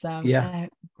 because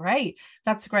great.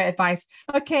 That's great advice.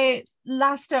 Okay,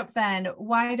 last up then,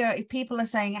 if people are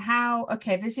saying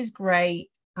this is great,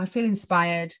 I feel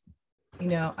inspired,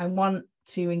 I want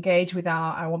to engage with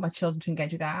art, I want my children to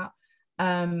engage with art.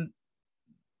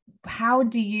 How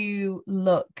do you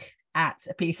look at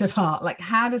a piece of art? Like,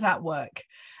 how does that work?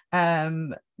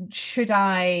 Should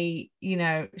I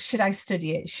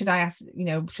study it? Should I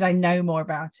know more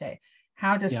about it?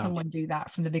 How does someone do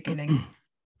that from the beginning?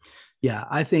 Yeah,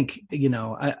 I think,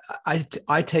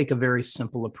 I take a very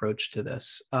simple approach to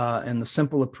this. And the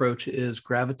simple approach is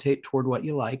gravitate toward what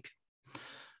you like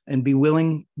and be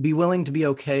willing to be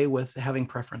okay with having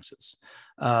preferences.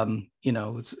 There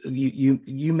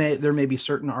may be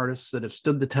certain artists that have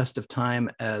stood the test of time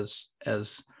as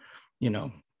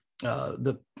in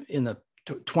the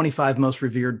 25 most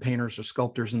revered painters or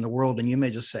sculptors in the world, and you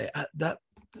may just say that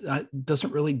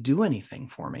doesn't really do anything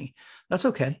for me. That's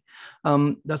okay.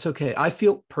 That's okay. I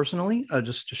feel personally,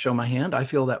 just to show my hand, I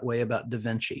feel that way about Da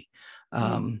Vinci.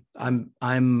 I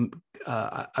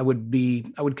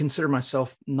would consider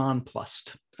myself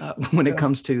nonplussed when it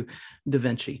comes to Da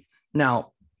Vinci.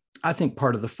 Now, I think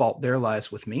part of the fault there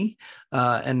lies with me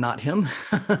and not him.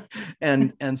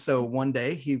 and so one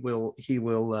day he'll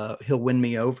win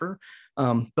me over.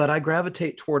 But I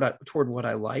gravitate toward what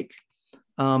I like.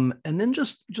 And then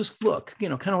just look,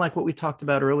 kind of like what we talked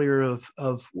about earlier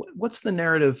of what's the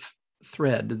narrative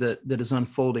thread that is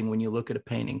unfolding when you look at a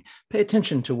painting. Pay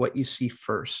attention to what you see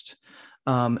first,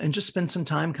 and just spend some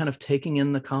time kind of taking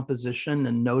in the composition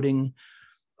and noting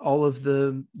all of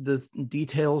the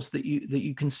details that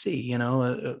you can see,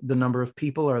 the number of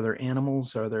people, are there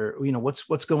animals, are there,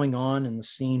 what's going on in the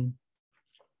scene.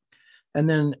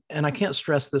 And I can't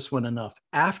stress this one enough,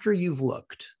 after you've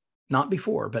looked, not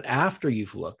before, but after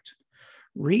you've looked,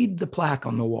 read the plaque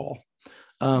on the wall,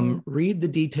 read the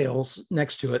details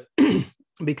next to it,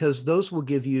 because those will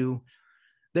give you,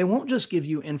 they won't just give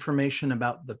you information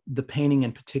about the painting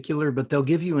in particular, but they'll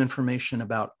give you information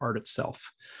about art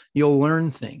itself. You'll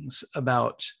learn things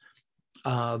about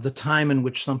the time in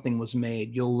which something was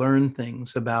made. You'll learn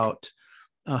things about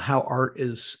how art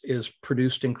is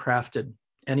produced and crafted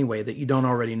anyway that you don't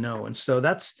already know. And so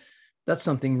that's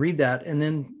something. Read that, and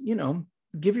then, you know,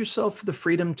 give yourself the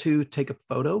freedom to take a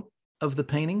photo of the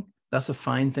painting. That's a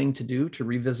fine thing to do, to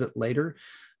revisit later,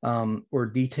 or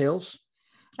details.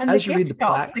 And as you read the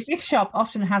plaques, the gift shop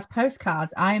often has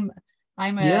postcards. I'm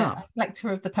a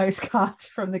collector of the postcards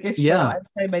from the gift shop. I have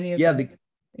so many of them.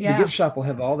 The gift shop will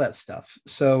have all that stuff.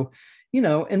 So, you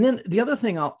know, and then the other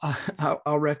thing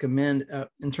I'll recommend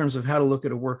in terms of how to look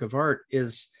at a work of art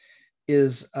is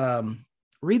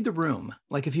read the room.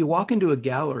 Like, if you walk into a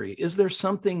gallery, is there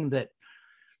something that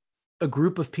a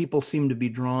group of people seem to be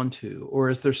drawn to,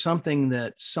 or is there something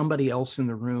that somebody else in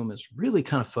the room is really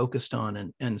kind of focused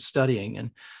on and studying, and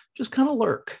just kind of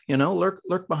lurk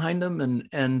behind them and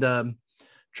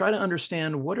try to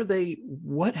understand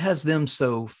what has them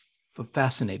so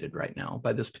fascinated right now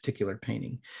by this particular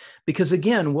painting. Because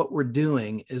again, what we're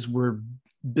doing is we're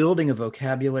building a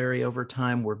vocabulary over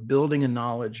time, we're building a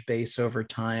knowledge base over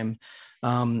time,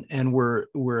 and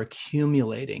we're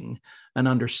accumulating an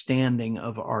understanding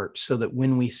of art, so that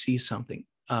when we see something,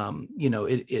 you know,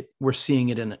 we're seeing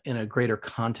it in a greater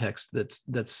context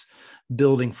that's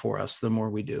building for us the more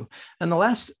we do. And the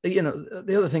last, you know,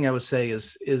 the other thing I would say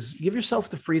is give yourself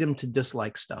the freedom to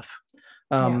dislike stuff.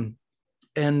 And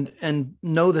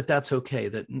know that that's okay,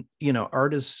 that, you know,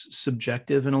 art is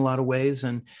subjective in a lot of ways.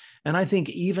 And I think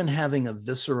even having a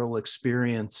visceral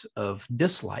experience of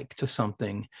dislike to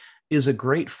something is a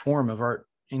great form of art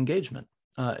engagement,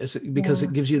 because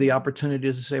it gives you the opportunity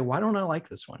to say, why don't I like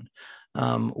this one?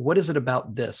 What is it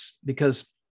about this? Because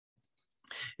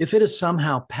if it has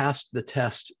somehow passed the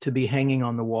test to be hanging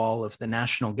on the wall of the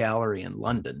National Gallery in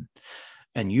London,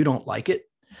 and you don't like it,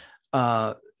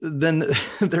 then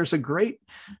there's a great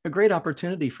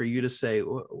opportunity for you to say,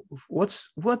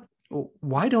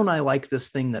 why don't I like this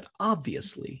thing that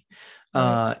obviously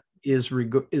is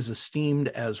esteemed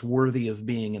as worthy of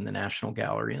being in the National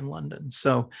Gallery in London?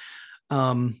 So,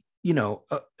 you know,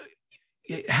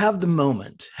 have the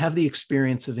moment, have the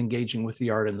experience of engaging with the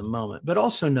art in the moment, but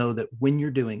also know that when you're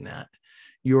doing that,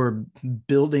 you're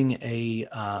building a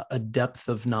depth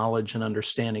of knowledge and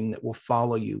understanding that will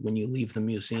follow you when you leave the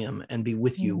museum and be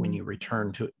with you when you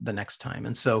return to the next time.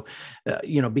 And so,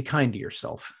 you know, be kind to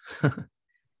yourself.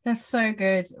 That's so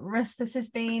good. Russ, this has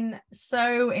been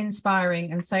so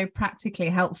inspiring and so practically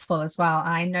helpful as well.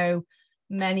 I know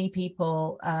many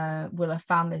people will have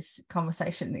found this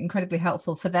conversation incredibly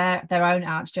helpful for their own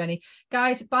art journey.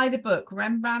 Guys, buy the book,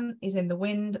 Rembrandt is in the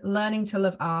Wind, Learning to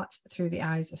Love Art Through the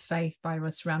Eyes of Faith by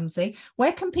Russ Ramsey.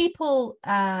 Where can people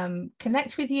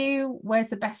connect with you? Where's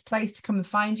the best place to come and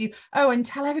find you? Oh, and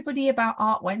tell everybody about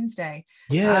Art Wednesday.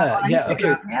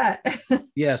 Okay.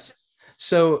 Yes.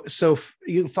 So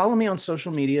you can follow me on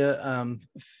social media,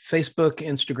 Facebook,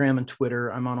 Instagram, and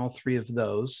Twitter. I'm on all three of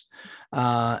those.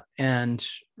 And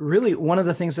really, one of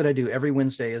the things that I do every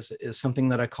Wednesday is something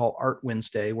that I call Art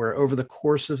Wednesday, where over the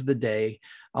course of the day,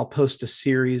 I'll post a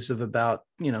series of about,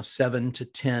 7 to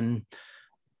 10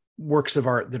 works of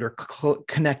art that are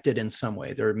connected in some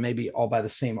way. They're maybe all by the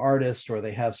same artist, or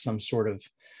they have some sort of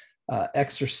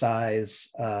exercise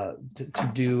to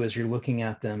do as you're looking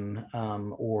at them,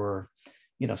 or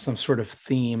some sort of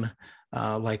theme,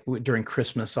 like during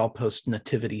Christmas I'll post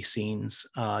nativity scenes,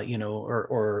 but I do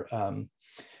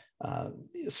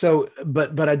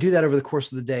that over the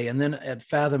course of the day. And then at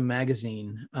Fathom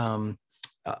Magazine,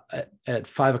 at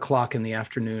 5 o'clock in the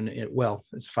afternoon,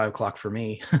 it's 5 o'clock for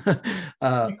me,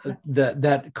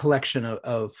 that collection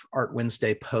of Art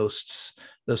Wednesday posts,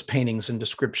 those paintings and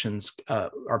descriptions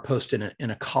are posted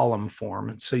in a column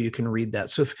form, so you can read that.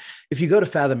 So if you go to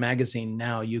Fathom Magazine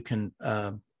now, you can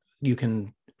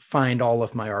find all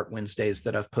of my Art Wednesdays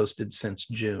that I've posted since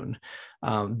June.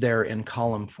 They're in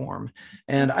column form.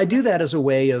 And I do that as a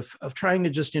way of trying to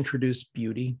just introduce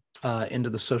beauty into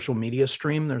the social media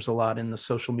stream. There's a lot in the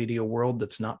social media world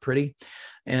that's not pretty.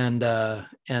 And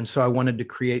so I wanted to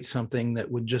create something that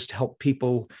would just help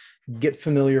people get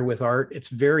familiar with art. It's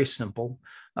very simple.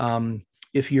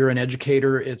 If you're an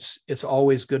educator, it's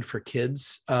always good for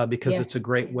kids because It's a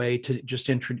great way to just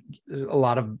introduce a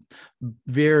lot of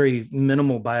very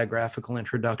minimal biographical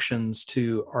introductions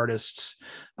to artists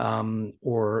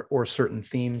or certain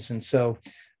themes. And so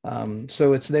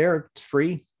it's there, it's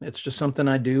free. It's just something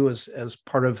I do as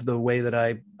part of the way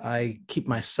that I keep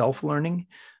myself learning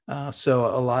So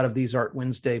a lot of these Art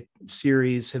Wednesday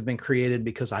series have been created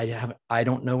because I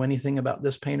don't know anything about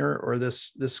this painter or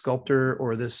this sculptor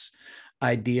or this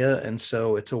idea, and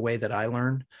so it's a way that I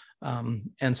learn.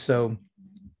 And so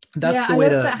that's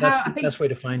the best way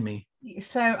to find me.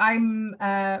 So I'm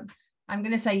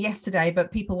going to say yesterday,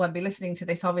 but people won't be listening to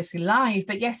this obviously live.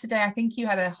 But yesterday, I think you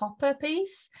had a Hopper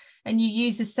piece, and you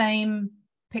used the same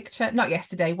picture. Not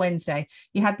yesterday, Wednesday.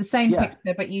 You had the same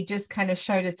picture, but you just kind of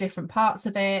showed us different parts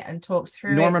of it and talked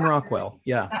through Norman Rockwell.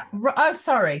 Oh,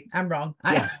 sorry, I'm wrong.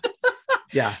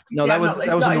 Yeah. No, that was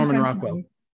Norman Rockwell.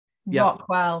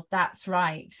 Rockwell, that's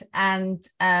right. And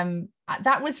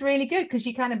that was really good because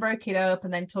you kind of broke it up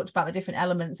and then talked about the different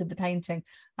elements of the painting.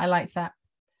 I liked that.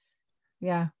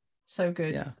 Yeah, so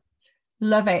good. Yeah.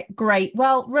 Love it. Great.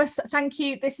 Well, Russ, thank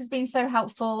you. This has been so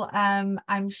helpful.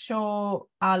 I'm sure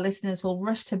our listeners will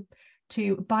rush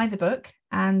to buy the book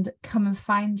and come and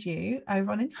find you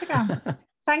over on Instagram.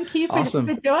 Thank you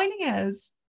for joining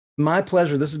us. My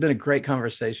pleasure. This has been a great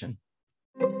conversation.